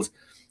midfield,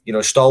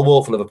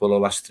 stalwart for Liverpool the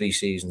last 3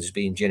 seasons has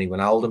been Gini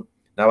Wijnaldum.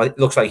 Now it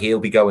looks like he'll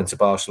be going to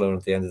Barcelona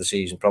at the end of the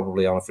season,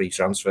 probably on a free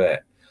transfer.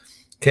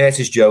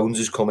 Curtis Jones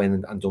has come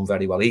in and done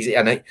very well.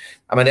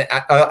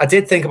 I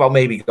did think about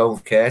maybe going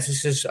for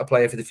Curtis as a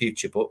player for the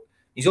future, but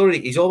he's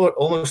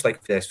almost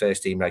like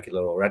first team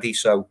regular already.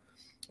 So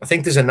I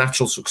think there's a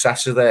natural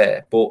successor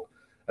there, but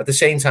at the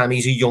same time,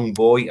 he's a young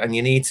boy, and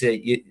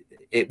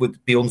it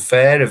would be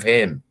unfair of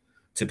him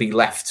to be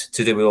left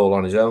to do it all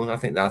on his own. I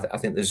think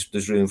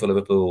there's room for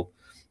Liverpool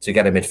to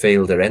get a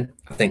midfielder in.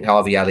 I think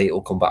Harvey Elliott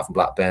will come back from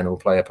Blackburn and will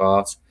play a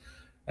part.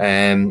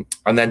 And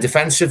then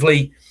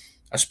defensively,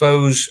 I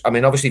suppose,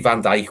 obviously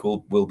Van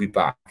Dijk will be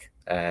back,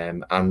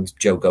 and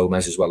Joe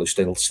Gomez as well, who's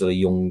still a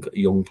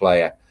young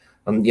player.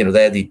 And,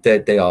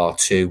 they are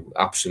 2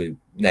 absolute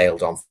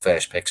nailed-on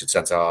first picks at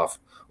centre-half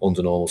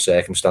under normal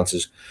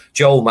circumstances.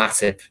 Joel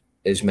Matip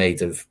is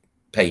made of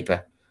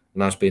paper,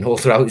 and that's been all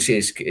throughout.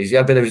 He's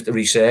had a bit of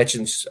research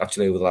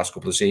actually over the last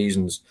couple of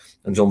seasons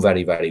and done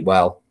very, very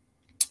well.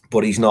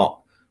 But he's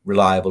not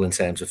reliable in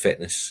terms of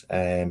fitness.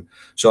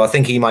 So I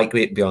think he might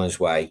be on his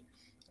way.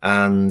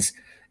 And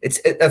it's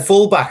a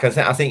fullback.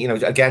 I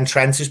think again,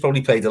 Trent has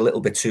probably played a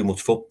little bit too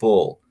much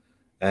football.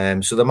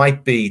 So there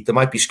might be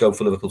scope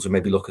for Liverpool to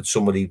maybe look at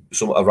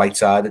a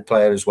right-sided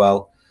player as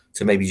well,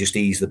 to maybe just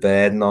ease the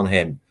burden on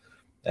him.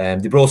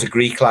 They brought a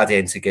Greek lad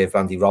in to give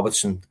Andy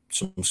Robertson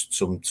some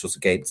sort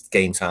of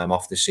game time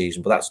off this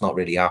season, but that's not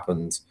really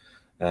happened.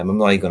 I'm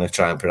not even going to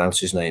try and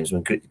pronounce his names.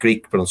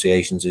 Greek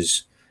pronunciations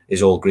is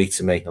all Greek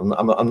to me.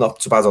 I'm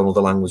not so bad on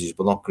other languages,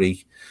 but not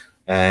Greek.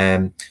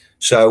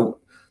 So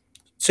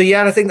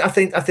yeah, I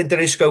think there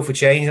is scope for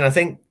change, and I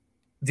think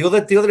the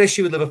other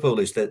issue with Liverpool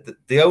is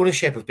that the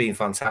ownership have been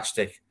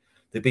fantastic.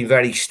 They've been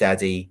very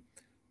steady.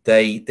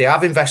 They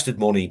have invested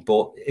money,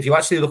 but if you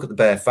actually look at the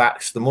bare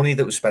facts, the money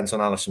that was spent on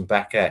Alisson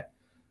Becker,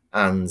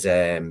 and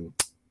that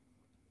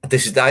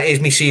is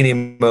me seeing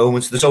in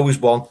moments. There's always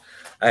one.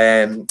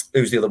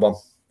 Who's the other one?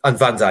 And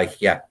Van Dijk,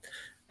 yeah.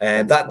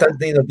 And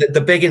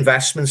the big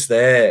investments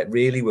there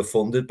really were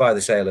funded by the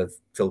sale of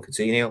Phil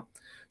Coutinho.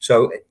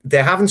 So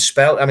they haven't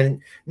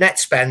spent. Net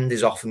spend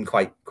is often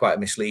quite a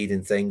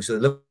misleading thing.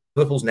 So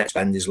Liverpool's net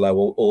spend is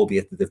low,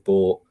 albeit that they've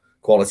bought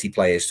quality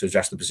players to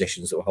address the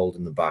positions that were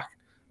holding them back.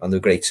 And the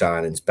great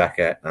signings,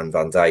 Becker and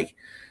Van Dijk.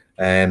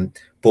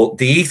 But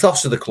the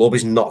ethos of the club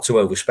is not to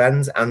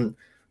overspend. And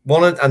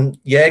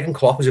Jurgen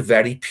Klopp is a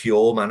very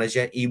pure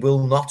manager. He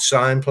will not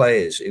sign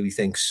players who he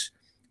thinks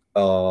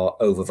are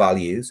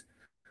overvalued.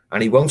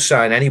 And he won't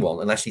sign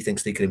anyone unless he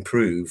thinks they can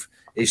improve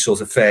his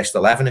sort of first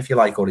 11, if you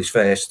like, or his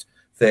first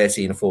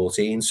 13 or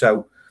 14.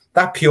 So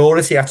that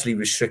purity actually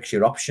restricts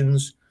your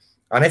options.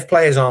 And if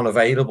players aren't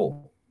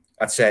available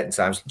at certain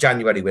times,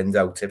 January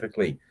window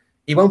typically,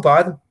 he won't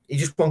buy them. He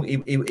just won't.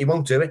 He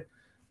won't do it.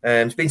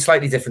 It's been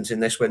slightly different in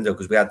this window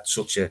because we had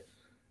such a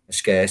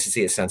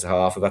scarcity at centre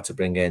half. We've had to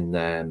bring in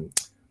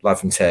lad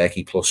from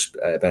Turkey plus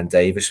Ben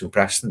Davies from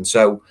Preston.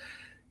 So,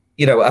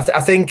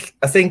 I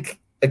think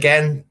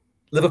again,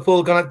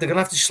 Liverpool they're gonna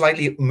have to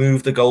slightly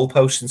move the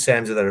goalposts in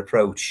terms of their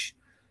approach.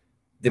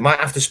 They might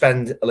have to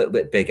spend a little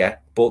bit bigger,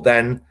 but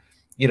then,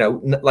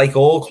 like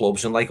all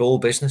clubs and like all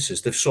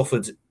businesses, they've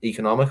suffered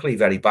economically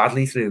very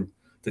badly through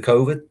the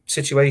COVID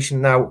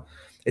situation. Now,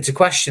 it's a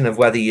question of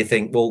whether you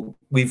think, well,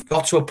 we've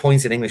got to a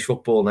point in English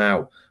football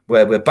now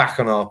where we're back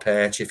on our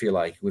perch, if you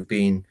like. We've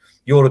been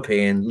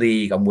European,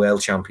 league, and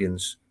world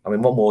champions. I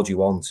mean, what more do you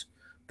want?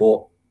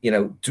 But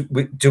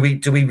do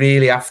we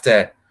really have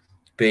to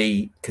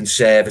be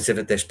conservative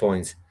at this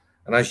point?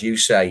 And as you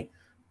say,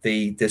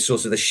 the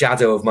sort of the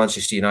shadow of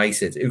Manchester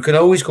United, who can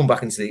always come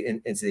back into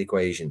the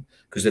equation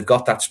because they've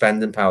got that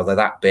spending power, they're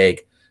that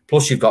big.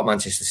 Plus, you've got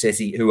Manchester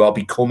City, who are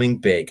becoming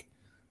big.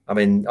 I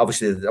mean,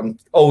 obviously, I'm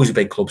always a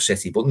big club,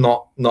 City, but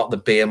not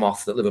the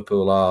behemoth that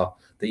Liverpool are,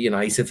 that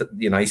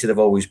United have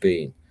always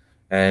been.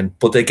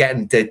 But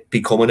they're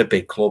becoming a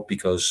big club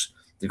because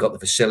they've got the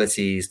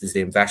facilities, there's the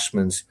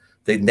investments,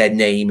 their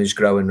name is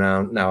growing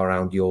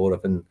around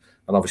Europe and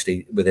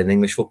obviously within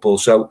English football.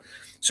 So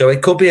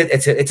it could be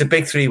it's a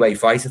big three-way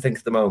fight, I think,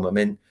 at the moment.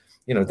 I mean,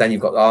 then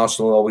you've got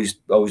Arsenal always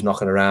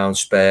knocking around,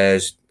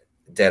 Spurs,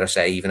 dare I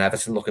say, even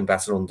Everton looking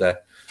better under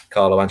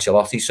Carlo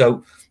Ancelotti.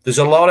 So there's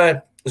a lot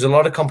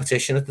of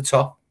competition at the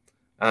top,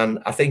 and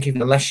I think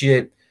unless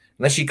you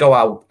go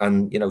out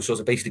and sort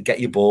of basically get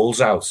your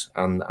balls out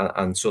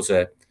and sort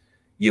of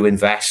you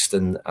invest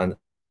and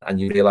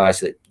you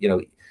realise that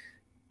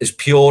as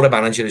pure a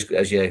manager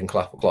as Jurgen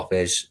Klopp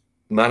is,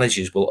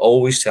 managers will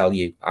always tell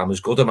you, I'm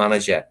as good a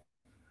manager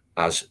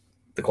as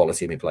the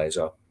quality of my players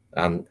are.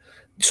 And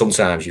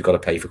sometimes you've got to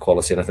pay for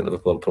quality. And I think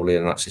Liverpool are probably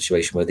in that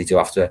situation where they do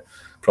have to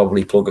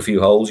probably plug a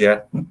few holes,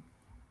 yeah. I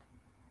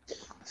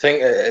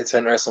think it's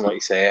interesting what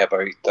you say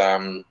about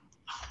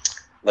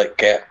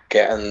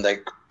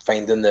getting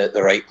finding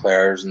the right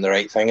players and the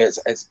right thing. It's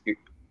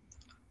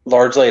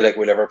largely like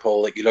with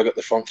Liverpool, like you look at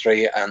the front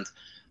three and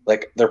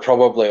like they're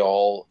probably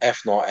all,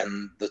 if not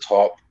in the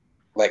top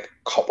like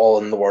couple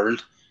in the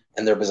world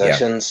in their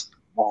positions. Yeah.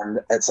 And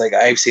it's like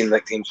I've seen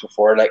like teams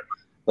before,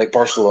 like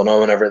Barcelona,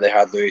 whenever they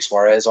had Luis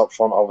Suarez up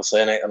front,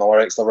 obviously another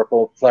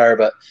ex-Liverpool player,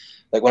 but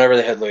like whenever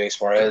they had Luis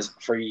Suarez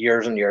for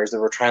years and years, they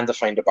were trying to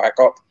find a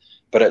backup.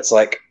 But it's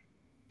like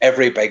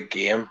every big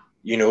game,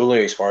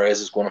 Luis Suarez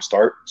is going to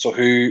start. So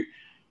who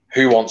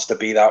wants to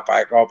be that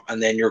backup?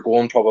 And then you're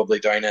going probably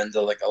down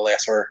into like a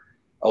lesser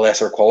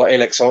quality.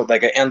 Like so,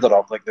 like it ended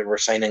up like they were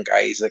signing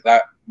guys like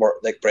that,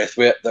 like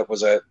Braithwaite that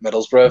was at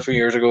Middlesbrough a few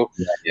years ago.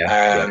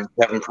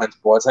 Kevin Prince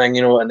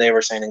Boateng, and they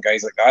were signing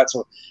guys like that.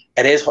 So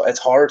it's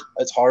hard.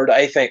 It's hard.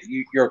 I think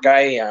your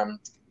guy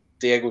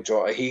Diego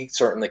Jota, he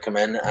certainly come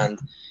in and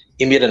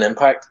he made an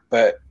impact,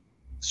 but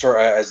sort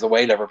of as the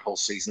way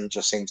Liverpool's season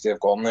just seems to have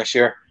gone this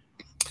year,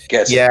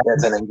 gets an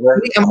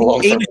injury.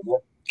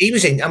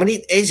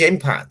 His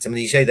impact. I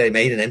mean, you say they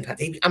made an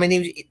impact.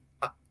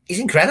 He's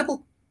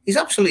incredible. He's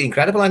absolutely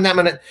incredible. And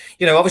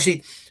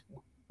obviously,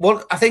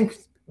 what I think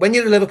when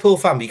you're a Liverpool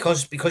fan,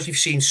 because you've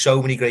seen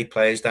so many great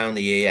players down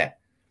the year,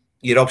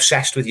 you're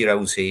obsessed with your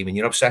own team and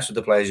you're obsessed with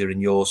the players who are in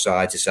your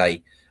side to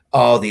say,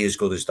 are they as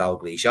good as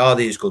Dalglish? Are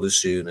they as good as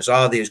Souness?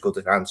 Are they as good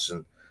as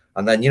Hansen?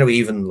 And then,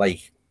 even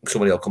like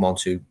somebody will come on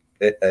to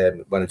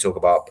when I talk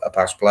about a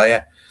past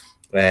player,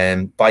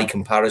 by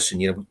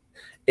comparison,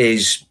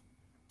 is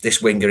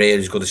this winger here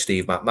as good as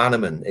Steve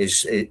McManaman?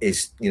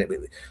 Is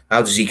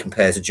how does he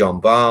compare to John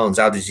Barnes?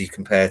 How does he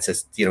compare to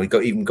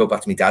even go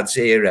back to my dad's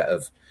era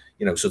of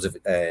sort of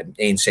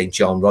Ian St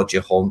John, Roger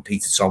Hunt,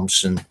 Peter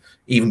Thompson,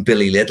 even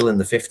Billy Liddell in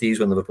the 50s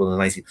when Liverpool in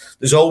the 90s.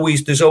 There's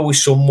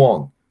always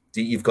someone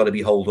that you've got to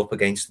be held up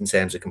against in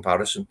terms of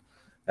comparison.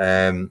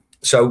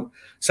 So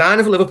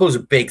signing for Liverpool is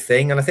a big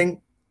thing, and I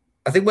think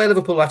where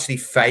Liverpool actually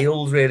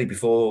failed really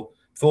before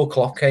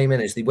Klopp came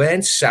in is they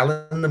weren't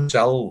selling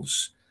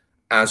themselves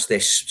as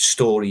this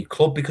storied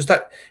club, because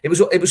it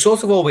was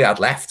sort of all we had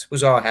left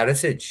was our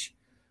heritage,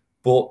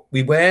 but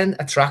we weren't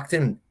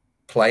attracting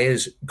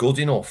players good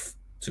enough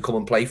to come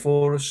and play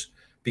for us,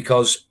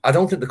 because I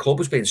don't think the club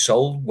was being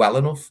sold well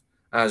enough.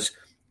 As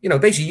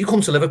basically you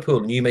come to Liverpool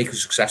and you make a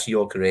success of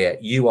your career,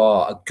 you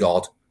are a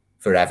god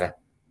forever.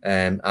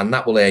 And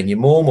that will earn you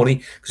more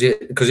money,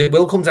 because it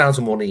will come down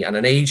to money, and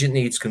an agent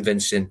needs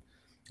convincing,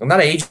 and that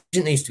agent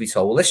needs to be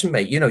told, listen,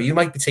 mate, you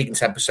might be taking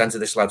 10%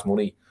 of this lad's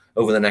money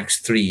over the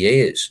next 3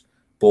 years,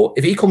 but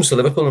if he comes to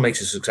Liverpool and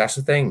makes a success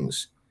of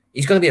things,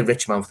 he's going to be a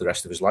rich man for the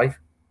rest of his life.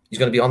 He's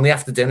going to be on the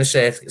after dinner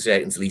set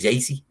until he's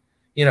 80.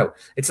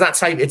 It's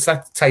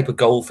that type of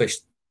goldfish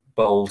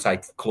bowl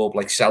type club,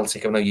 like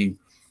Celtic. I know you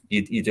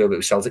do a bit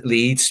with Celtic.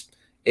 Leeds,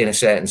 in a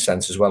certain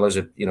sense, as well as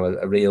a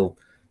real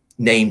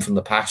name from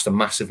the past, a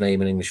massive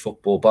name in English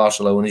football.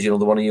 Barcelona is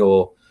another one of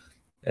your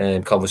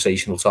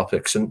conversational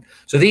topics, and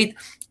so these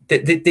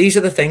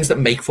are the things that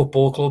make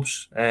football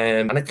clubs.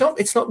 And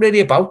it's not really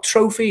about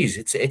trophies.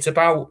 It's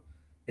about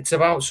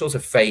sort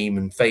of fame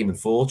and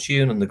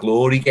fortune and the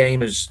glory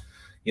game, as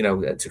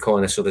to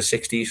coin a sort of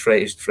 60s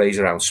phrase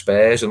around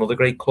Spurs and other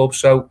great clubs.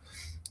 So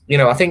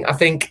I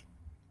think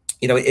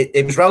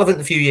it was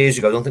relevant a few years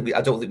ago.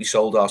 I don't think we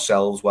sold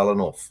ourselves well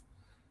enough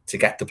to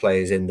get the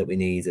players in that we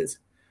needed.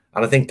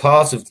 And I think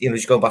part of,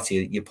 just going back to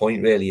your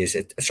point really, is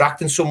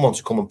attracting someone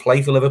to come and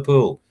play for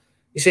Liverpool.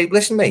 You say,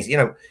 listen, mate,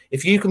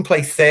 if you can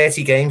play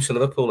 30 games for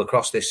Liverpool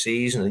across this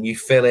season and you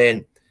fill in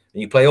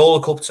and you play all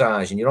the cup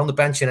ties and you're on the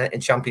bench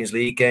in Champions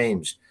League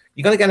games,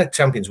 you're going to get a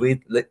Champions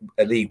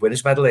League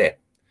winners medal here.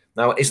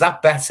 Now, is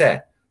that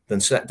better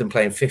than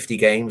playing 50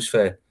 games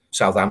for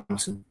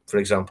Southampton, for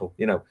example?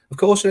 Of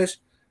course it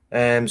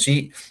is. So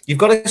you've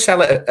got to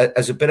sell it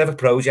as a bit of a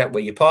project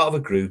where you're part of a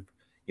group.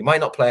 You might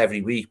not play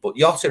every week, but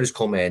Jota has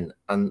come in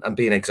and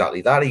being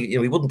exactly that. He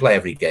wouldn't play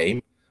every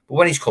game, but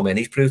when he's come in,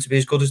 he's proved to be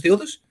as good as the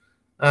others.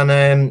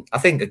 And I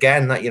think,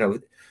 again, that,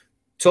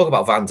 talk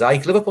about Van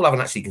Dijk, Liverpool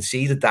haven't actually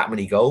conceded that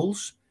many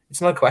goals. It's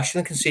not a question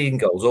of conceding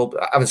goals.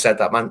 I haven't said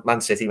that.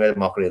 Man City made a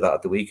mockery of that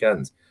at the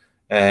weekend.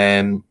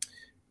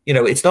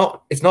 It's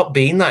not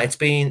been that. It's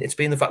been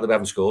the fact that we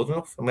haven't scored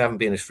enough and we haven't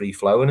been as free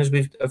flowing as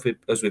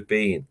we've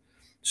been.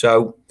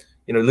 So,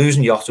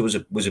 losing Jota was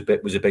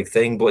a big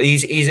thing, but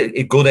he's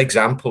a good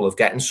example of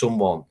getting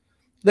someone a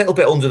little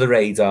bit under the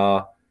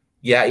radar.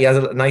 Yeah, he has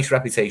a nice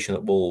reputation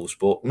at Wolves,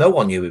 but no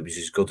one knew he was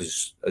as good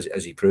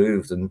as he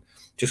proved, and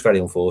just very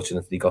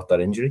unfortunate that he got that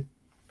injury.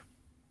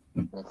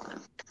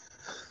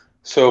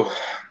 So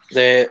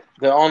the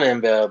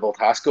unenviable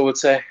task, I would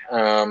say.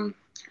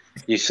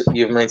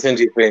 You've mentioned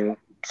you've been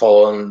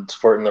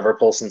supporting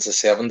Liverpool since the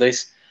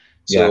 70s.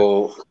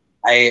 So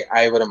yeah.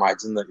 I would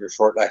imagine that your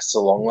short list is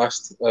a long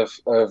list of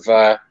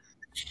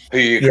who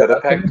you could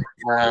have picked.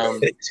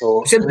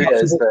 So who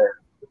is the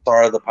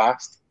star of the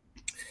past?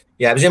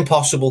 Yeah, it was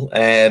impossible.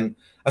 I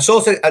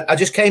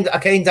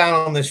came down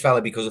on this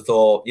fella because I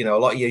thought, a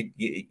lot of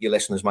your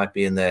listeners might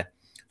be in their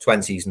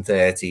 20s and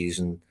 30s,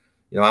 and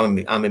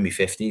I'm in my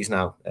 50s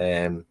now.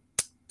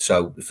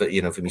 So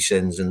for my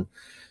sins, and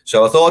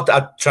so I thought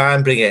I'd try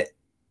and bring it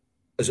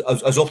as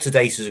up to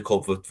date as I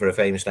could for a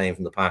famous name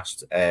from the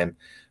past.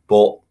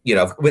 But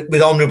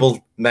with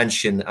honourable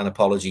mention and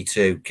apology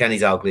to Kenny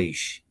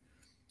Dalglish,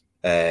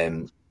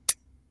 Kevin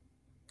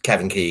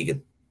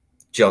Keegan,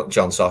 John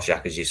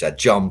Soshak, as you said,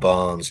 John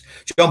Barnes.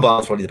 John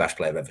Barnes is probably the best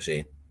player I've ever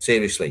seen,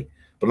 seriously.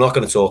 But I'm not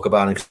going to talk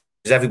about him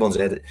because everyone's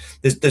heard it.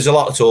 There's a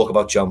lot of talk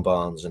about John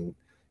Barnes, and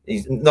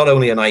he's not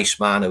only a nice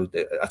man who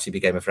actually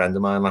became a friend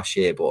of mine last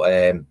year,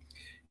 but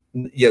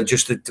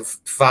just a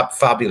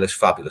fabulous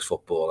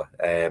footballer.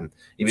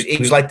 He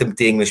was like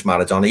the English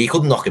Maradona. You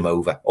couldn't knock him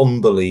over.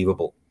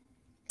 Unbelievable.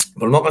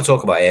 But I'm not going to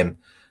talk about him.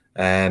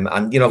 And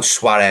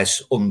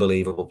Suarez,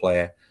 unbelievable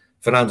player.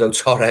 Fernando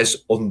Torres,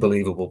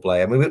 unbelievable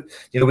player. I mean,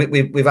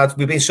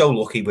 we've been so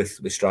lucky with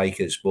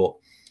strikers, but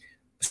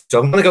so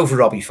I'm going to go for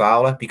Robbie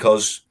Fowler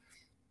because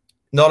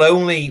not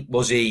only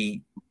was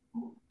he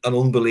an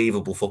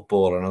unbelievable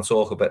footballer, and I'll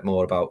talk a bit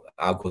more about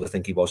how good I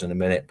think he was in a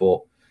minute,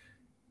 but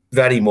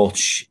very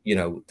much,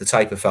 the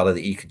type of fella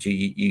that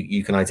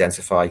you can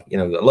identify, a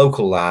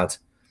local lad,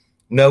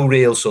 no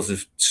real sort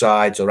of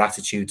sides or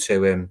attitude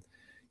to him.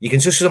 You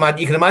can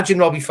imagine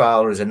Robbie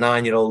Fowler as a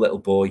 9-year-old little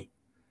boy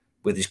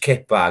with his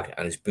kit bag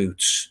and his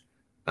boots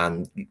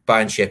and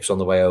buying chips on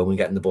the way home and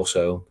getting the bus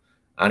home.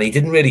 And he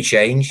didn't really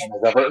change. And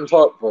his Everton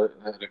top, but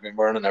he'd been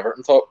wearing an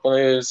Everton top when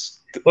he was...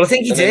 Well, I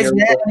think he did.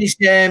 Yeah.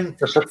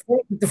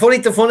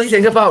 The funny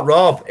thing about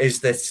Rob is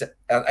that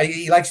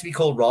he likes to be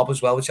called Rob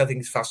as well, which I think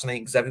is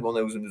fascinating because everyone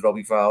knows him as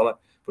Robbie Fowler,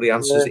 but he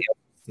answers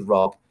to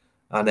Rob.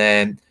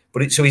 And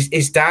so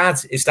his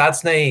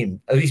dad's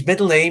name, his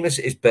middle name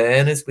is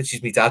Bernard, which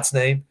is my dad's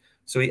name.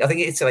 So I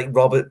think it's like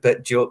Robert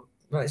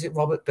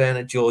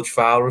Bernard George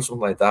Fowler or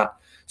something like that.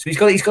 So he's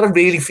got a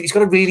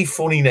really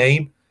funny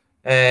name,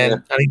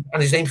 and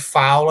his name's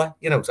Fowler.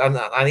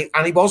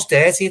 And he was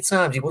dirty at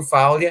times. He would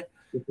foul you.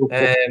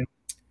 And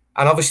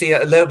obviously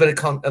a little bit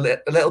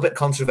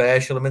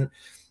controversial. I mean,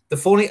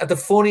 one of the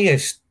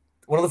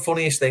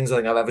funniest things I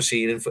think I've ever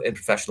seen in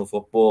professional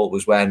football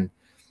was when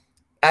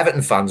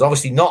Everton fans,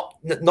 obviously not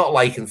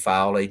liking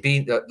Fowler,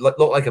 looked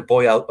like a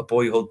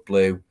boyhood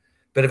blue,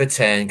 bit of a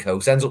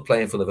turncoat, ends up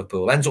playing for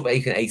Liverpool, ends up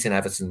hating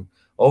Everton,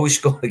 always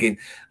scoring.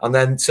 And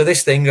then, so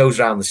this thing goes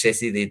around the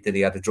city that he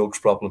had a drugs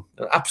problem.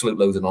 An absolute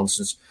load of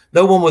nonsense.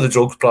 No one with a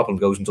drugs problem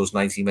goes and does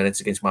 90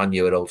 minutes against Man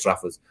U at Old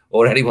Trafford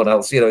or anyone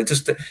else. It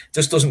just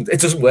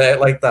doesn't work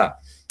like that.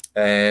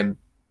 And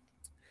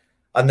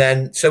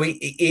then, so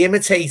he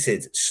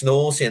imitated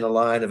snorting a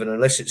line of an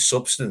illicit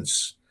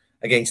substance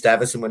against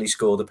Everton when he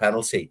scored a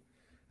penalty.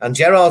 And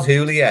Gerard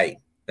Houllier,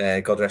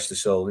 God rest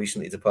his soul,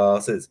 recently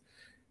departed,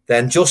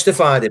 then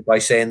justified it by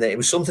saying that it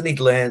was something he'd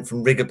learned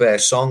from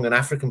Rigobert Song, an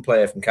African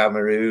player from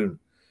Cameroon,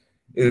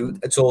 who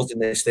had taught him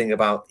this thing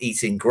about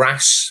eating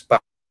grass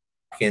back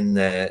in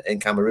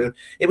Cameroon.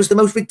 It was the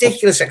most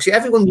ridiculous. Actually,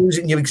 everyone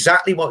knew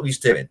exactly what he was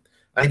doing.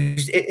 And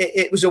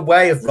it was a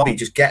way of Robbie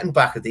just getting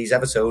back at these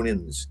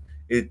Evertonians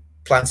who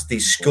planted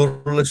these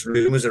scurrilous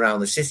rumours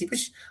around the city,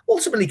 which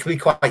ultimately can be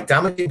quite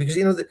damaging because,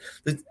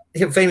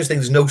 the famous thing,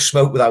 there's no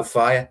smoke without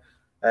fire.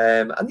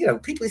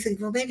 And people think,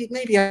 well, maybe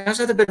he has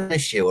had a bit of an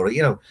issue, or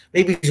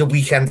maybe he's a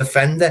weekend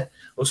offender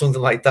or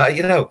something like that,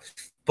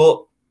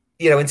 But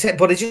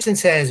but it's just in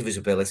terms of his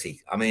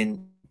ability. I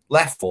mean,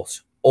 left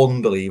foot,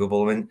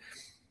 unbelievable. I mean,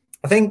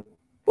 I think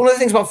one of the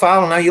things about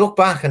Fowler now, you look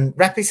back and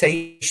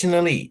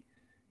reputationally,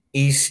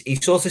 he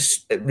sort of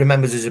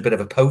remembers as a bit of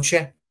a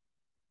poacher.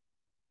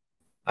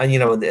 And,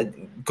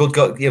 good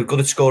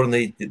at scoring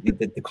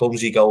the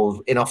clumsy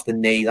goals in off the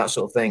knee, that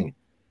sort of thing.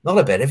 Not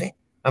a bit of it.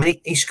 I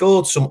mean, he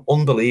scored some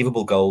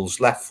unbelievable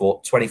goals, left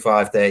foot,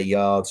 25, 30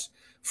 yards,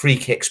 free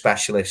kick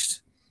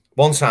specialist.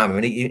 One time, I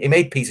mean, he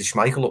made Peter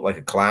Schmeichel look like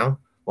a clown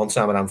one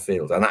time at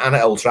Anfield and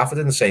at Old Trafford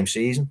in the same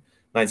season,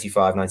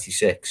 95,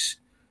 96.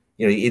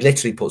 He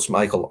literally put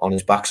Schmeichel on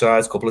his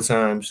backside a couple of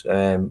times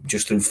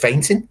just through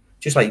feinting,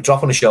 just like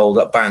dropping a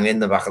shoulder, bang, in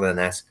the back of the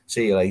net.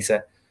 See you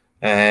later.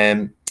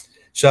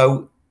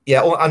 So,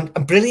 yeah,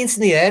 and brilliant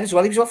in the air as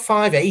well. He was about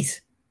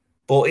 5'8",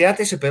 but he had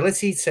this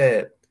ability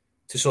to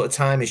sort of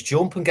time his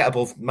jump and get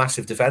above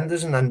massive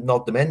defenders and then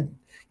nod them in.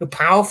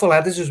 Powerful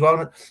headers as well.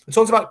 I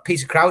talked about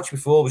Peter Crouch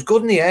before. He was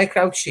good in the air,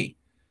 Crouchy,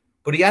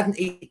 but he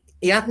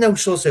had no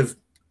sort of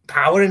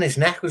power in his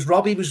neck. Because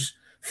Robbie was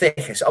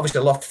thicker, obviously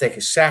a lot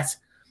thicker set.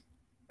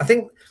 I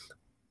think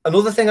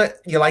another thing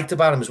you liked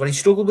about him is when he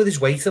struggled with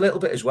his weight a little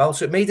bit as well.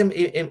 So it made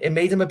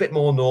him a bit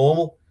more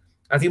normal.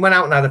 And if he went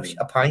out and had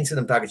a pint and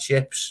a bag of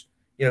chips,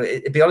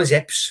 it'd be on his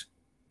hips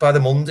by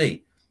the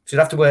Monday. So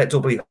he'd have to work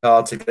doubly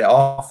hard to get it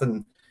off.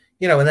 And,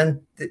 and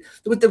then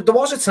there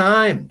was a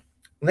time,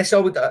 and this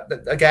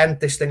again,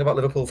 this thing about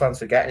Liverpool fans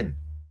forgetting,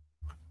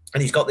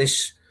 and he's got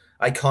this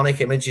iconic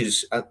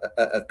images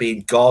of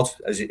being God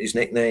as his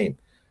nickname.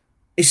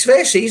 His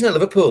first season at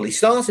Liverpool, he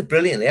started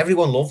brilliantly.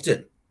 Everyone loved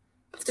him.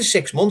 After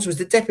 6 months, was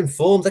the dip in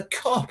form. The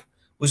cop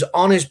was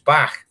on his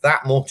back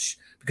that much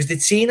because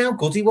they'd seen how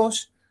good he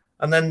was.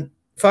 And then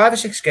 5 or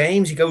 6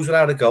 games, he goes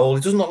without a goal.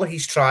 It doesn't look like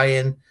he's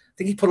trying. I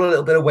think he put a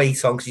little bit of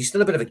weight on because he's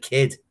still a bit of a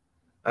kid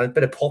and a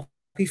bit of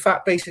puppy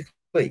fat,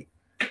 basically.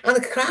 And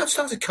the crowd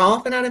started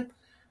carping at him.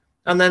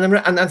 And then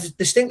I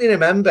distinctly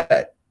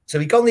remember, so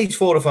he'd gone these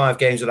 4 or 5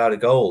 games without a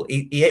goal.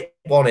 He hit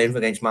one in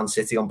against Man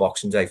City on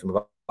Boxing Day from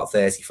about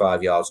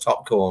 35 yards,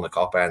 top corner,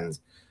 cop end.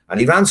 And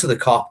he ran to the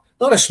cop,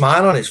 not a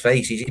smile on his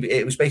face.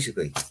 It was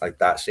basically like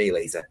that, see you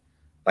later.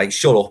 Like,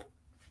 shut up,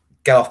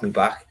 get off my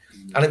back.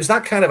 And it was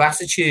that kind of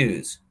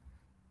attitude,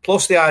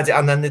 plus the idea,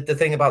 and then the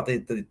thing about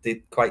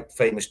the quite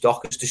famous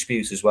Dockers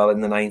dispute as well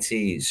in the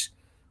 90s,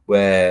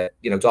 where,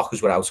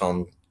 Dockers were out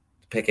on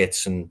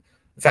pickets and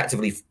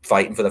effectively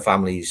fighting for the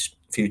families'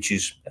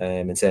 futures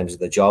in terms of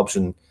their jobs.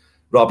 And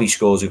Robbie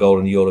scores a goal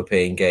in the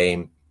European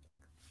game,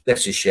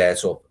 lifts his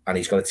shirt up, and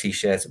he's got a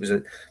T-shirt. It was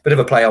a bit of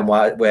a play on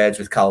words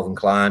with Calvin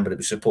Klein, but it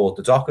was support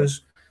the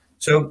Dockers.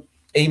 So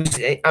he was,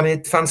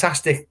 a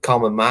fantastic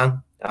common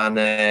man.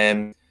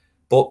 And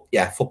but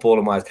yeah,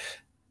 footballing wise,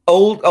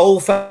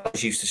 old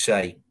fellas used to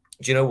say,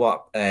 do you know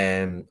what?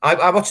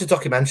 I watched a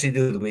documentary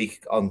the other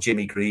week on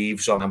Jimmy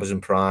Greaves on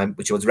Amazon Prime,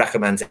 which I would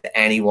recommend to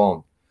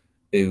anyone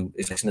who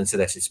is listening to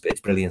this.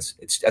 It's brilliant.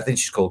 I think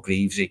she's called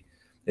Greavesy.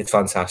 It's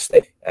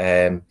fantastic.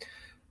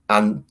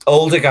 And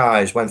older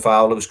guys, when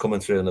Fowler was coming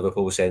through in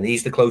Liverpool, were saying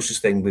he's the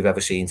closest thing we've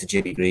ever seen to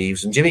Jimmy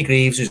Greaves. And Jimmy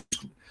Greaves'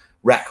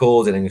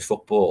 record in English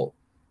football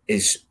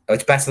it's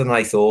better than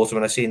I thought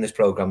when I seen this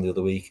programme the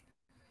other week.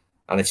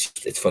 And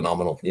it's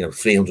phenomenal.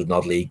 300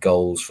 odd league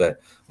goals for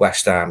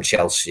West Ham,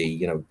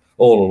 Chelsea,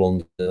 all of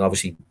London.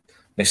 Obviously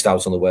missed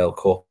out on the World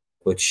Cup,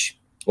 which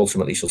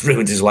ultimately sort of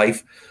ruined his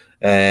life.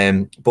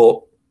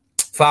 But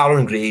Fowler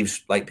and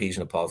Greaves like peas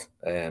in a pod,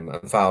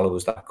 and Fowler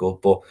was that good.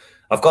 But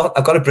I've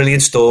got a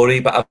brilliant story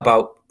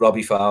about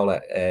Robbie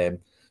Fowler.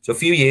 So a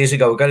few years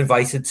ago, I got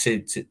invited to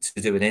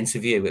do an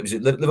interview. It was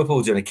at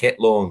Liverpool doing a kit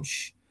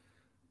launch,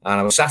 and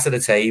I was sat at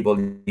a table.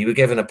 And you were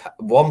given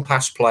one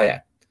past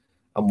player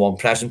and one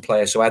present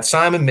player. So I had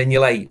Simon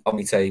Mignolet on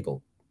my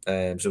table. So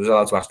I was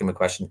allowed to ask him a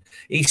question.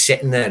 He's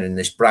sitting there in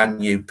this brand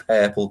new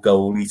purple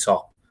goalie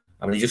top.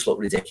 I mean, he just looked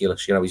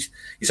ridiculous. He's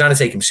trying to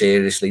take him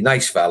seriously.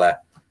 Nice fella,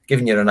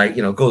 giving you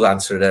a good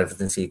answer at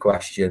everything to your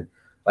question.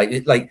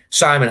 Like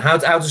Simon, how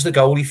does the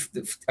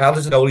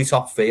goalie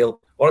top feel?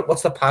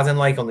 What's the padding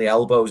like on the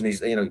elbows? And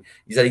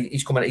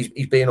he's coming.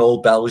 He's being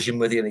all Belgian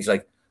with you, and he's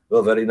like,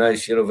 oh, very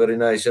nice, very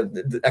nice.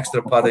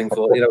 Extra padding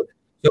for.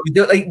 So we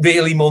do it like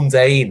really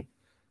mundane.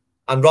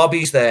 And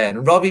Robbie's there,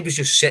 and Robbie was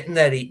just sitting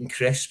there eating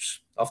crisps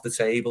off the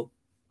table,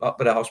 up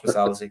with the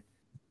hospitality,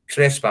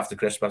 crisp after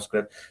crisp after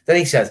crisp. Then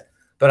he said,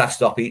 "But I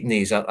stop eating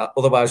these,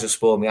 otherwise I'll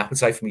spoil my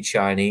appetite for me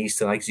Chinese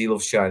tonight because he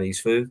loves Chinese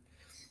food."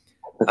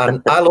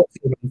 And I looked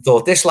at him and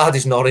thought, this lad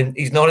is not in.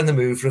 He's not in the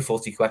mood for a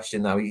footy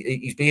question now.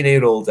 He's been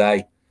here all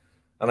day.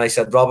 And I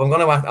said, Rob, I'm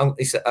going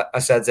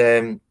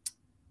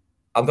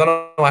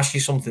to ask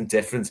you something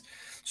different.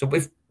 So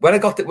when I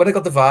got the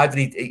vibe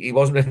that he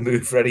wasn't in the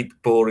mood for any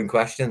boring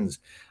questions,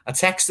 I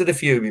texted a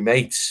few of my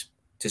mates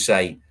to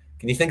say,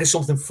 can you think of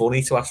something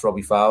funny to ask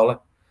Robbie Fowler?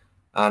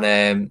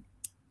 And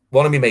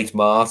one of my mates,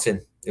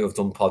 Martin, who I've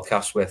done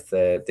podcasts with,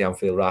 the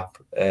Anfield Rap,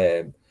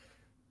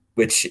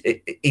 which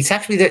he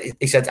texted me,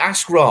 he said,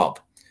 ask Rob,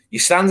 you're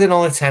standing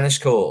on a tennis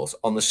court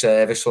on the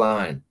service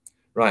line,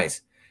 right?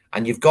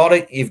 And you've got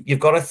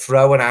to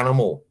throw an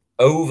animal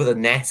over the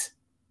net,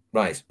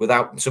 right?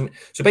 Without some.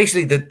 So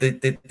basically,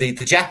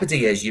 the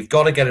jeopardy is you've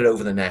got to get it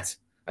over the net,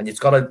 and it's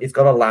got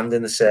to land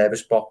in the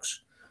service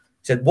box.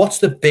 said, what's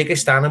the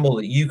biggest animal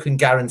that you can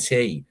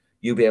guarantee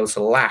you'll be able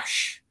to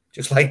lash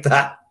just like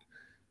that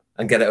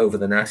and get it over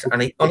the net?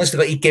 And he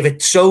honestly, he'd give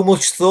it so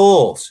much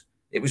thought.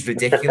 It was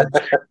ridiculous.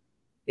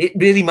 It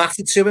really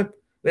mattered to him.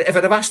 If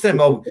I'd have asked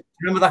him, oh,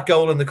 remember that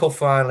goal in the cup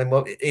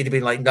final? He'd have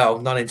been like, no,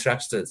 not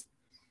interested.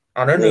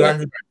 And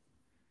Andrew,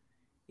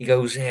 he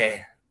goes,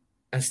 yeah.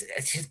 And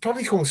it's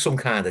probably called some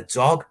kind of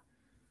dog.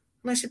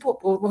 And I said,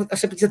 what? I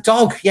said, it's a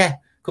dog, yeah.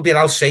 Could be an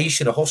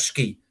Alsatian, a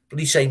Husky,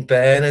 bloody St.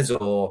 Bernard,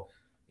 or...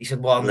 He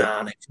said, well,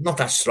 no, not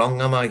that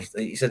strong, am I?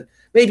 He said,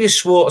 maybe a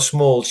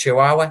small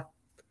Chihuahua.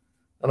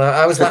 And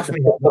I was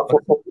laughing.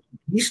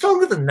 He's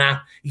stronger than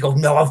that. He goes,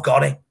 no, I've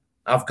got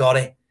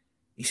it.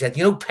 He said,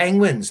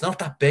 penguins, not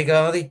that big,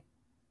 are they?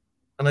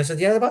 And I said,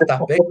 yeah, they're about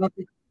that big.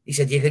 He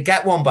said, you could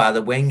get one by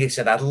the wing. He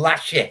said, I'd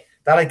lash it.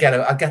 I'd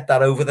get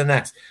that over the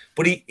net.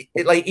 But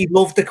he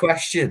loved the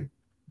question.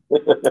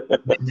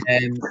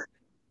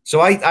 So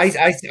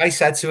I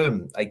said to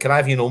him, can I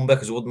have your number?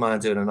 Because I wouldn't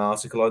mind doing an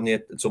article on you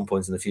at some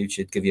point in the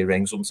future, give you a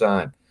ring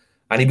sometime.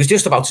 And he was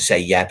just about to say,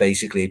 yeah,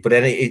 basically. But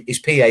then his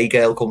PA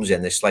girl comes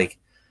in, this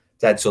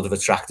dead sort of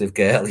attractive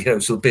girl,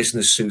 so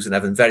business suit and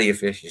everything, very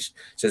efficient.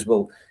 Says,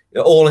 well,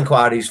 all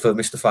inquiries for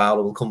Mr.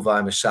 Fowler will come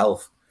via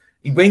myself.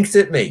 He winked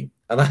at me,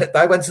 and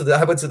I went to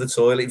the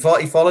toilet.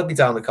 He followed me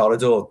down the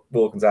corridor,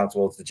 walking down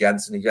towards the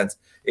gents, and he went,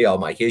 hey,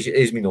 Mike,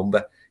 here's my number.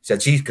 He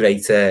said, she's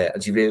great,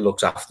 and she really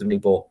looks after me,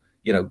 but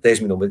there's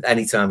my number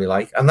anytime you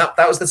like. And that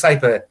was the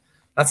type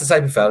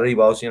of fella he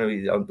was.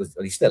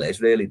 He still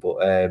is really, but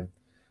a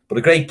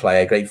great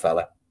player, great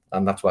fella,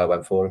 and that's why I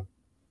went for him.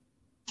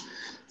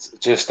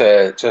 Just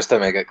to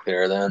make it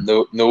clear, then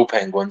no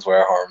penguins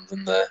were harmed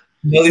in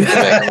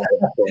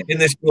in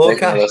this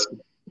broadcast.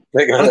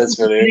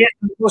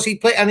 He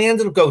played, and he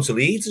ended up going to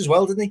Leeds as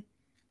well, didn't he?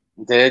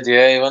 He did,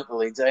 yeah. He went to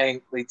Leeds. I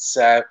think Leeds.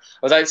 I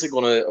was actually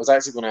going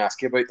to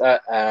ask you about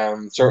that.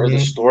 The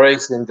story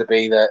seemed to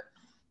be that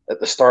at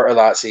the start of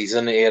that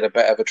season, he had a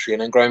bit of a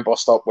training ground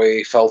bust up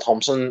with Phil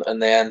Thompson,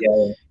 and then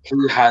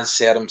he has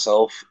said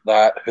himself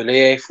that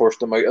Houllier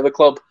forced him out of the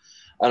club.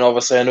 And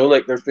obviously, I know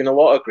there's been a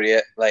lot of great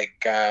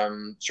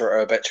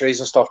obituaries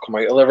and stuff come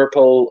out of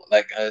Liverpool,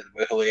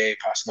 with Houllier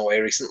passing away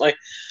recently.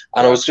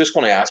 And I was just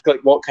going to ask,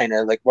 what kind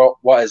of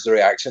what is the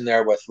reaction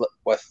there with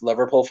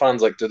Liverpool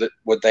fans?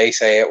 Would they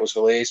say it was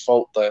Houlier's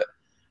fault that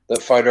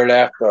Fowler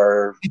left,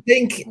 or I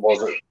think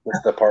was it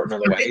just the partner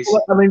of the ways?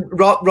 I mean,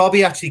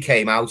 Robbie actually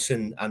came out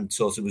and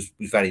sort of was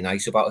very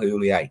nice about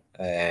Houllier,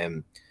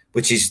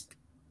 which is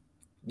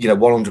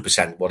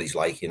 100% what he's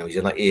like.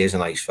 He is a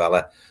nice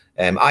fella.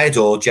 I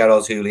adored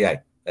Gerard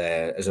Houllier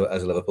as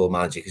a Liverpool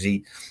manager, because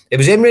it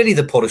was him really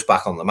that put us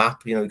back on the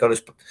map. He got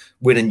us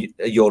winning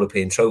a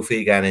European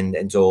trophy again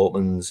in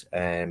Dortmund,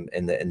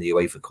 in the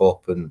UEFA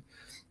Cup, and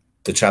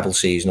the treble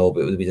season.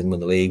 But we didn't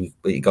win the league.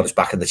 But he got us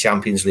back in the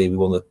Champions League. We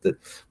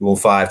won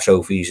 5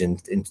 trophies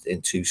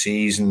in 2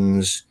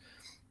 seasons.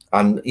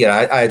 And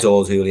I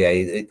adored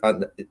Houllier.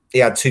 He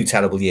had 2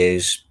 terrible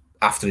years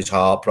after his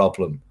heart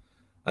problem.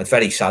 And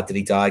very sad that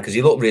he died, because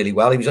he looked really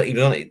well. He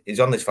was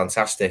on this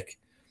fantastic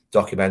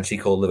documentary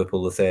called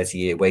Liverpool, the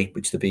 30-Year Wait,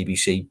 which the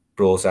BBC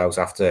brought out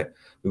after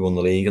we won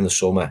the league in the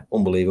summer.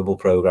 Unbelievable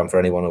programme for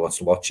anyone who wants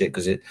to watch it,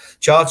 because it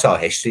charts our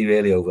history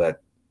really over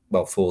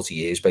 40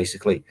 years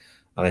basically,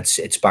 and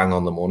it's bang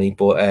on the money.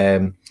 But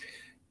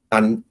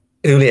and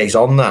Houlier's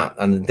on that,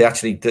 and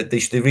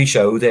they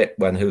re-showed it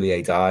when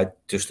Houllier died,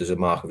 just as a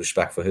mark of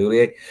respect for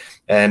Houllier.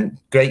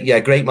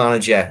 Great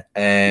manager.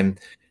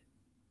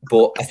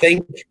 But I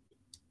think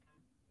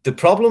the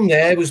problem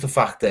there was the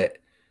fact that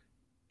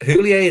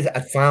Houllier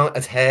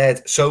had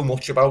heard so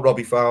much about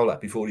Robbie Fowler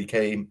before he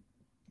came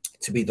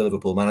to be the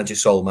Liverpool manager,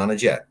 sole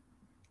manager.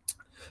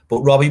 But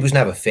Robbie was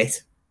never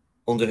fit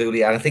under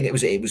Houllier. And I think it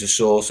was a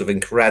source of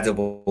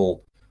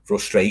incredible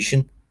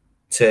frustration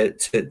to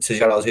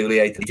Gerard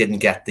Houllier that he didn't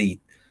get the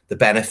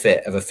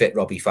benefit of a fit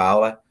Robbie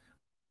Fowler.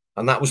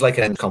 And that was like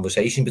an end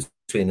conversation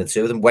between the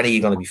two of them. When are you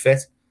going to be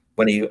fit?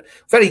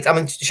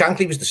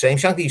 Shankly was the same.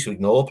 Shankly used to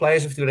ignore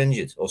players if they were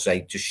injured, or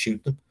say, just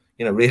shoot them.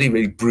 Really,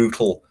 really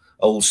brutal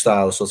old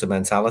style sort of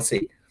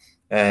mentality.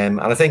 And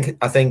I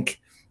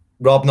think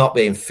Rob not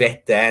being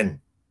fit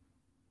then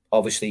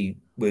obviously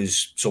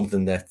was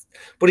something that,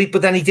 but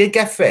then he did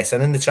get fit,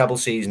 and in the treble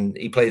season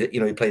he played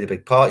a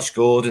big part. He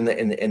scored in the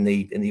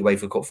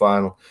UEFA Cup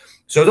final.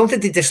 So I don't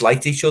think they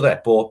disliked each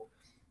other. But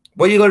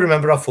what you got to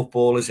remember about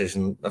footballers is,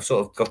 and I've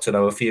sort of got to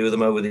know a few of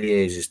them over the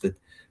years, is that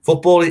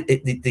football,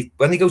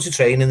 when they go to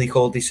training,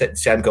 they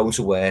say I'm going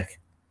to work.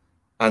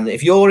 And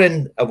if you're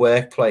in a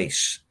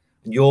workplace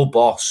and your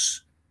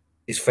boss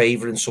is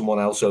favouring someone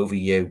else over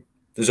you,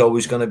 there's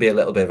always going to be a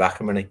little bit of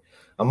acrimony.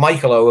 And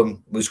Michael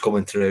Owen was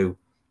coming through,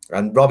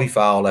 and Robbie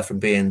Fowler, from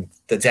being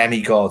the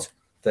demigod,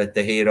 the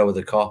hero of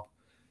the Kop,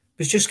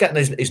 was just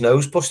getting his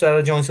nose pushed out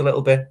of the joint a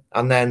little bit.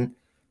 And then,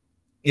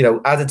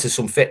 added to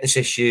some fitness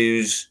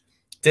issues,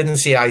 didn't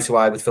see eye to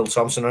eye with Phil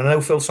Thompson. And I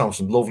know Phil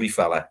Thompson, lovely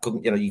fella,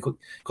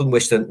 couldn't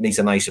wish to meet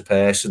a nicer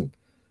person,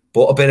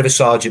 but a bit of a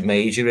sergeant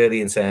major really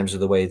in terms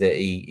of the way that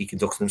he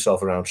conducted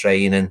himself around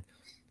training.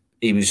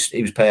 he was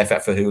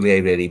perfect for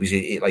Houllier. Really, he was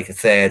like a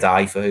third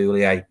eye for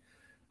Houllier,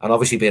 and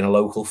obviously being a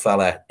local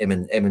fella, him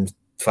and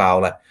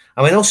Fowler.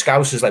 I mean, those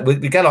Scousers, like we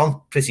get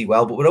on pretty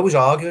well, but we're always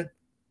arguing.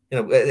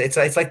 You know, it's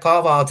like part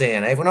of our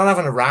DNA. If we're not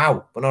having a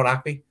row, we're not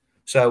happy.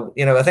 So,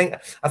 you know, I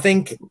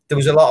think there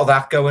was a lot of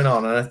that going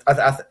on, and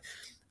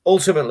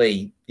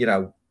ultimately, you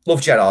know,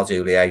 love Gerard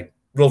Houllier,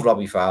 love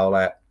Robbie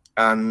Fowler,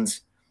 and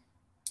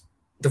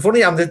the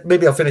funny,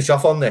 maybe I'll finish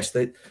off on this,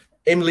 that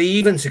him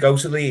leaving to go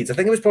to Leeds, I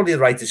think it was probably the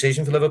right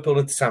decision for Liverpool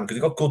at the time, because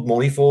he got good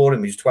money for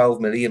him. He was 12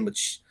 million,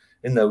 which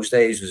in those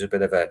days was a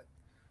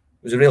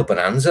real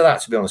bonanza,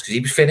 that, to be honest, because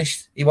he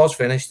was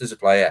finished as a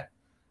player,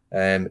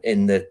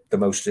 in the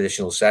most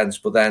traditional sense.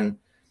 But then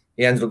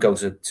he ended up going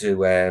to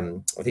I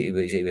think he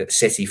was at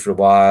City for a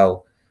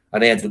while,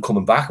 and he ended up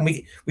coming back,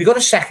 and we got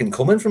a second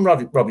coming from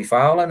Robbie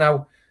Fowler.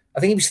 Now, I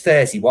think he was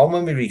 31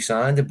 when we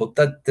re-signed him, but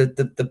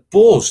the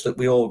buzz that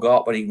we all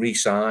got when he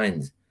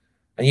re-signed,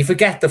 and you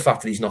forget the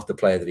fact that he's not the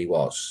player that he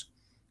was.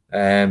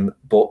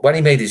 But when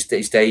he made his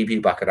debut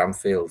back at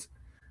Anfield,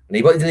 and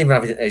he didn't even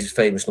have his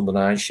famous number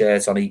 9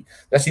 shirt on, he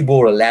actually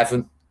wore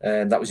 11,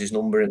 and that was his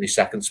number in his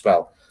second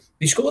spell.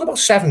 He scored about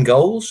 7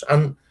 goals,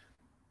 and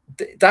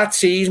that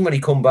season when he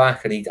come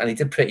back, and he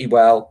did pretty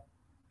well.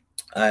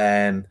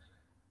 And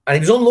he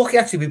was unlucky,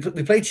 actually.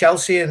 We played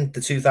Chelsea in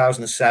the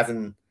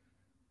 2007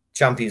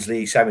 Champions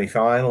League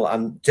semi-final,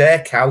 and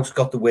Dirk Kuyt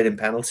got the winning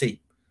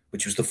penalty,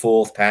 which was the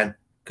 4th pen,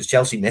 because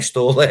Chelsea missed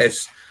all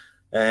this.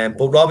 But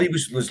Robbie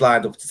was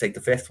lined up to take the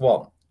 5th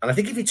one. And I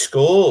think if he'd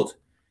scored,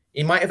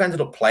 he might have ended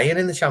up playing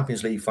in the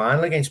Champions League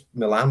final against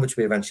Milan, which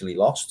we eventually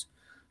lost.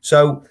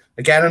 So,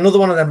 again, another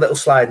one of them little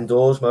sliding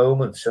doors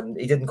moments. And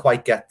he didn't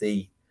quite get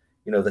the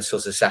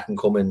sort of second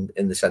coming,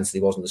 in the sense that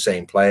he wasn't the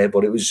same player,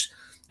 but it was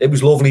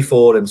lovely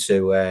for him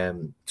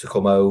to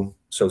come home,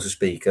 so to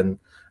speak. And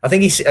I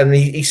think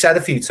he said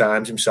a few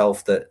times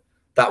himself that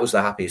was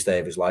the happiest day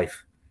of his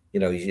life. You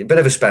know, he's a bit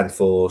of a spent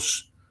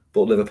force,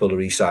 but Liverpool are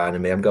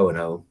re-signing me. I'm going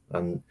home.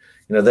 And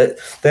you know,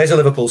 there's a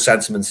Liverpool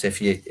sentiment.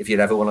 If you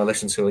ever want to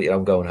listen to it,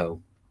 I'm going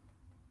home.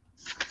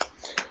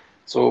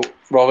 So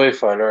Robbie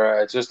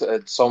Fowler,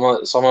 some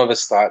of his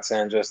stats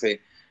saying just the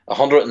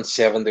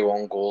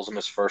 171 goals in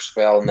his first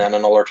spell, and then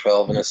another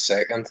 12 in his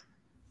second,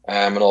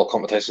 in all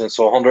competitions.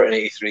 So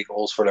 183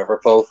 goals for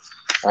Liverpool.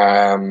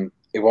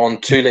 He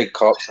won 2 League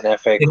Cups and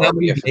FA Cup. In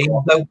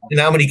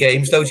how many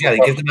games, though, Jerry?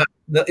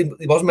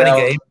 It wasn't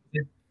many games.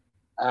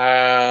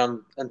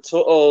 In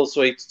total,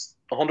 so he's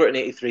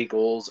 183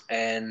 goals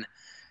in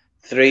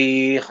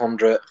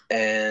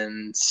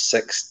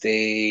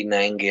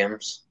 369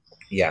 games.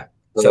 Yeah.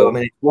 So I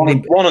mean, one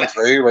and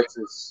two, which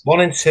is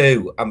 1 and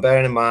 2. And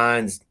bearing in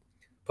mind,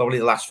 probably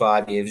the last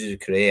 5 years of his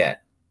career,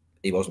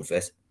 he wasn't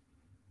fit.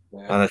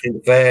 Yeah. And I think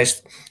the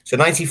first, so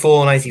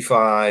 94,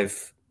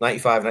 95,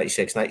 95,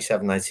 96,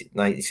 97,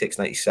 96,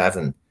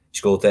 97, he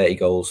scored 30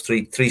 goals,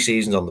 three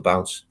seasons on the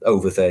bounce,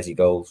 over 30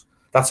 goals.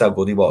 That's how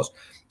good he was.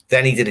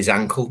 Then he did his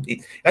ankle.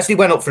 He actually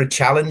went up for a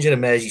challenge in a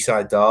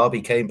Merseyside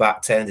derby, came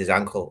back, turned his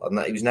ankle, and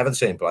he was never the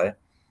same player.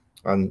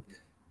 And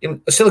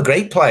still a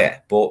great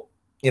player, but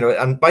you know,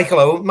 and Michael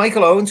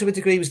Owen to a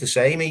degree was the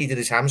same. He did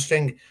his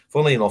hamstring,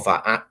 funnily enough,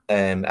 at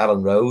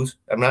Ellen Road.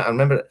 I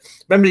remember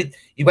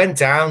he went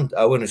down,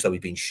 Owen, as though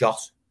he'd been shot.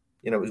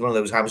 You know, it was one of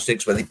those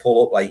hamstrings where they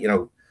pull up, like, you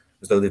know,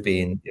 as though they've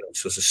been, you know,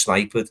 sort of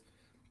sniped.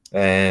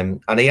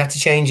 And he had to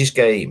change his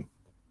game.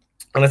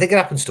 And I think it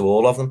happens to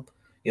all of them.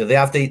 You know, they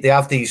have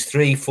these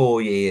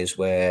 3-4 years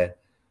where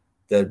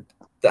they're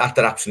at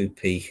their absolute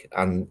peak.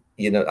 And,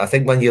 you know, I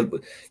think when you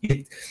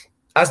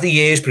as the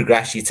years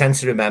progress, you tend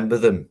to remember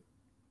them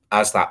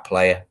as that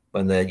player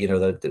when they're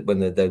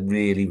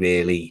really,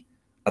 really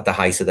at the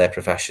height of their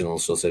professional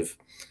sort of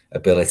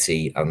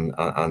ability and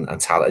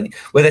talent,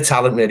 where their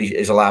talent really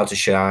is allowed to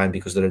shine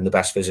because they're in the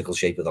best physical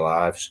shape of their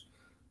lives.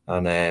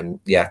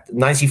 And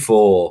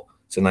 94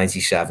 to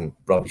 97,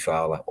 Robbie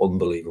Fowler,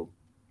 unbelievable.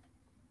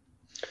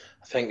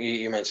 I think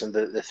you mentioned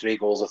the 3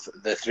 goals of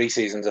the 3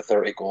 seasons of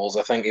 30 goals.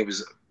 I think he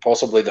was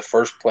possibly the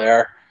first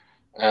player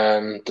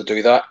to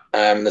do that.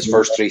 His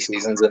first 3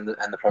 seasons in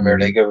the Premier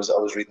League. I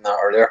was reading that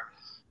earlier.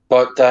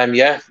 But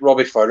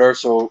Robbie Fowler.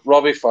 So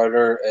Robbie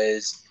Fowler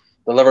is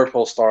the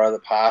Liverpool star of the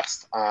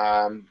past.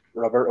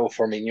 Roberto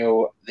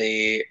Firmino,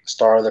 the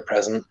star of the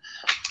present,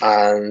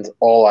 and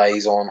all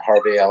eyes on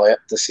Harvey Elliott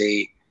to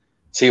see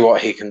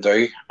what he can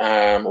do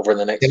over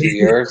the next few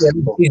years.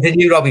 He's the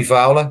new Robbie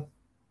Fowler.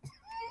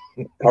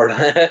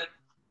 Pardon?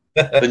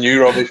 The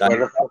new Robbie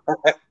Fowler.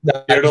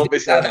 Don't be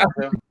saying that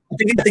to him. I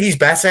think he's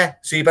better,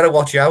 so you better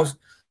watch out.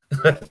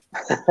 No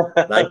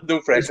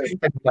pressure.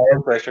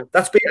 No pressure.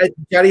 That's been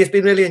Jerry. It's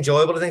been really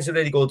enjoyable. I think it's a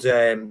really good,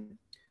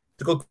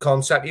 good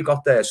concept you've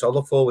got there. So I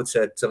look forward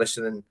to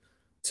listening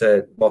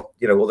to what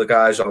other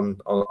guys on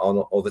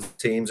other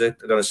teams are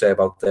going to say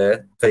about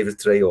their favourite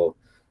 3 or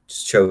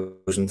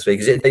chosen 3.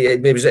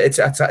 Because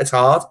it's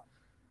hard.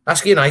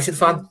 Ask a United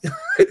fan.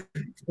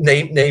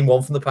 name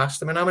one from the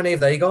past. I mean, how many have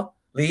they got?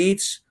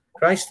 Leeds.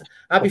 Christ,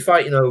 I'd be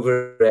fighting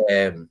over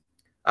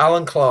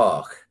Alan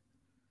Clark.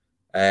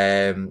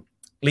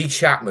 Lee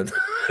Chapman,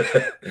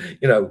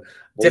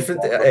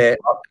 different.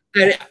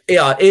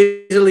 Yeah,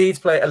 he's a Leeds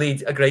player,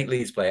 a great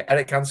Leeds player.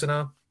 Eric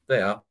Cantona,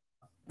 they are.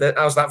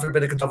 How's that for a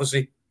bit of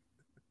controversy?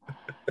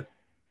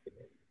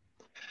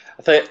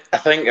 I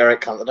think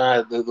Eric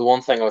Cantona, the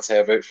one thing I would say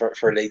about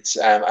for Leeds,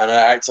 and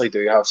I actually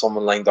do have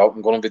someone lined up.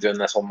 I'm going to be doing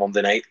this on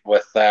Monday night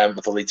with a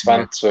Leeds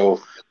fan, so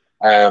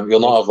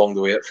you'll not have long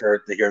to wait to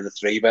hear the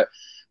three. But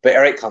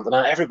Eric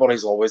Cantona,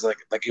 everybody's always like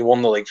he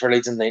won the league for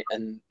Leeds in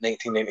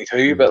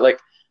 1992, but like.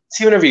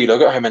 See, whenever you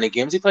look at how many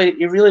games he played,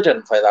 he really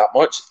didn't play that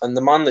much. And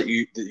the man that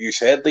you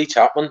said, Lee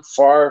Chapman,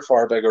 far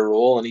bigger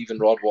role, and even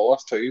Rod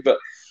Wallace too. But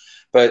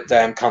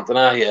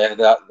Cantona, yeah,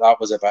 that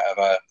was a bit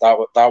of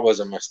that was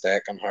a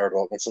mistake on Howard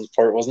Wilkinson's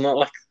part, wasn't it?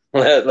 Like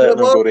letting him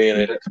go to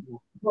United.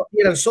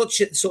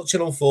 Such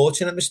an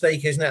unfortunate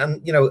mistake, isn't it?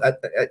 And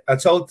I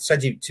said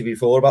to you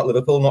before about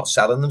Liverpool not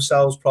selling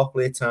themselves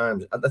properly at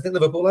times. I think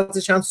Liverpool had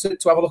the chance to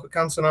have a look at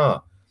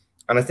Cantona,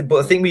 and I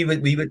think we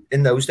were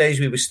in those days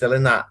we were still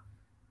in that.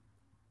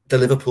 The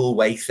Liverpool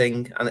way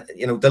thing, and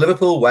the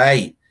Liverpool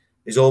way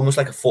is almost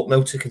like a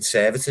footnote to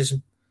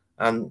conservatism,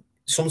 and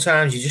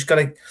sometimes you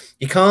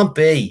can't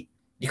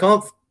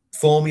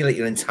formulate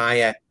your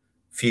entire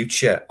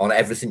future on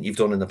everything you've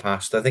done in the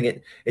past. I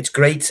think it's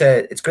great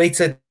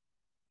to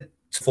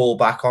fall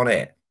back on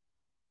it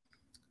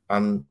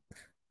and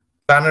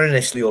banner in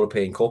this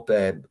European Cup.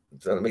 Let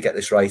me get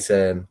this right.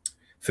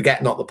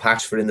 Forget not the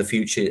past, for in the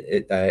future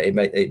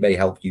it may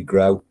help you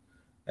grow.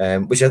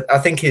 Which I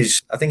think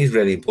is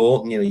really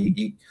important.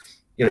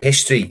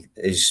 History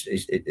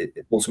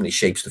it ultimately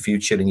shapes the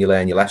future, and you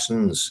learn your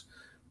lessons.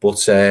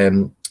 But I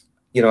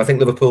think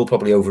Liverpool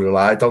probably over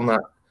relied on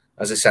that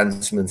as a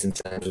sentiment in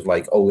terms of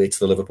like, oh, it's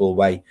the Liverpool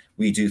way.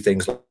 We do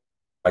things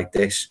like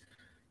this.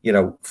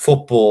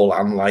 Football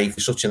and life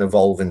is such an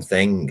evolving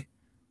thing.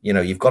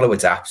 You've got to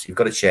adapt. You've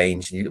got to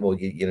change.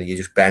 You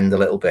just bend a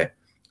little bit.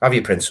 Have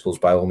your principles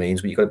by all means,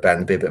 but you've got to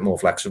bend, be a bit more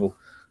flexible.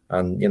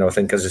 And I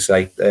think, as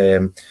I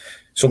say.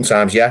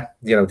 Sometimes,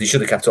 they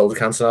should have kept hold of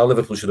Cantona.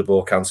 Liverpool should have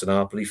bought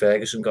Cantona. Bloody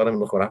Ferguson got him, and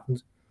look what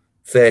happened.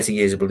 30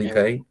 years of bloody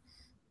pain.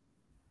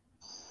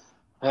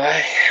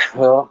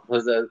 Well,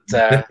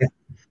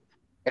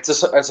 it's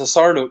a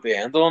sour note to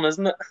end on,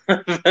 isn't it?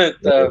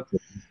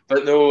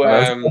 but no.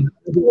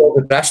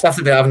 The best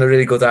after having a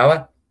really good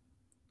hour.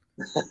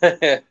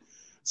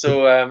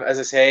 So, as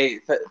I say,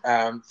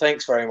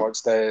 thanks very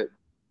much to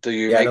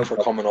you, Mike, for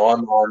coming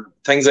on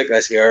things like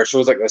this here,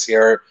 shows like this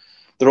here.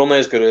 They're only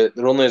as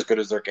good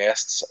as their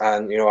guests,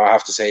 and I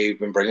have to say you've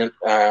been brilliant.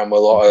 With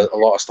a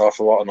lot of stuff,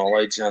 a lot of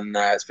knowledge, and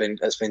it's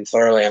been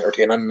thoroughly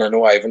entertaining. I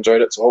know I've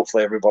enjoyed it, so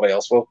hopefully everybody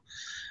else will.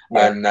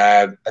 Yeah. And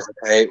as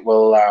I say,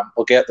 we'll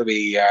get the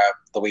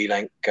wee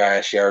link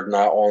shared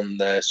now on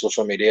the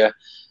social media.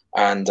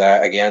 And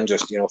again,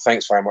 just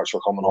thanks very much for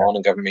coming on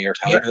and giving me your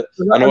time. Yeah.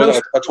 I know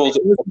that I told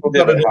you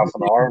about half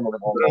an hour.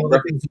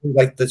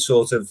 Like the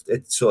sort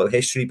of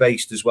history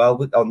based as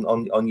well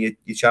on your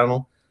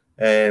channel.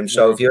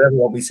 So if you ever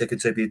want me to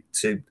contribute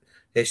to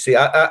history,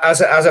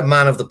 as a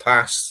man of the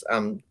past,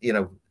 I'm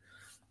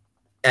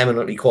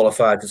eminently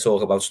qualified to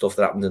talk about stuff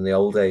that happened in the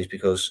old days,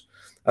 because,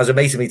 as a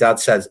mate of my dad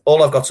said,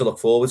 all I've got to look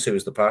forward to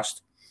is the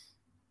past.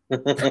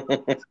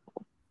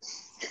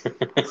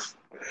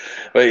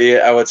 But yeah,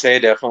 I would say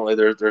definitely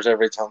there's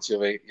every chance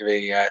you'll be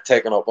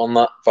taken up on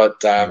that.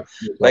 But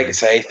like I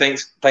say,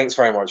 thanks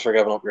very much for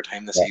giving up your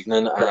time this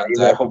evening,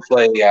 and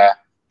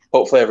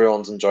hopefully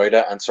everyone's enjoyed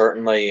it, and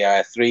certainly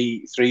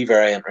three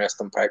very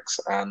interesting picks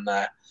and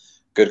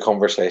good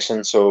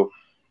conversation. So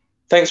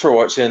thanks for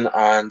watching,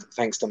 and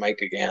thanks to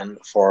Mike again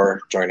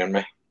for joining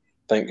me.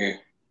 Thank you.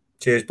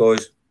 Cheers,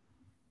 boys.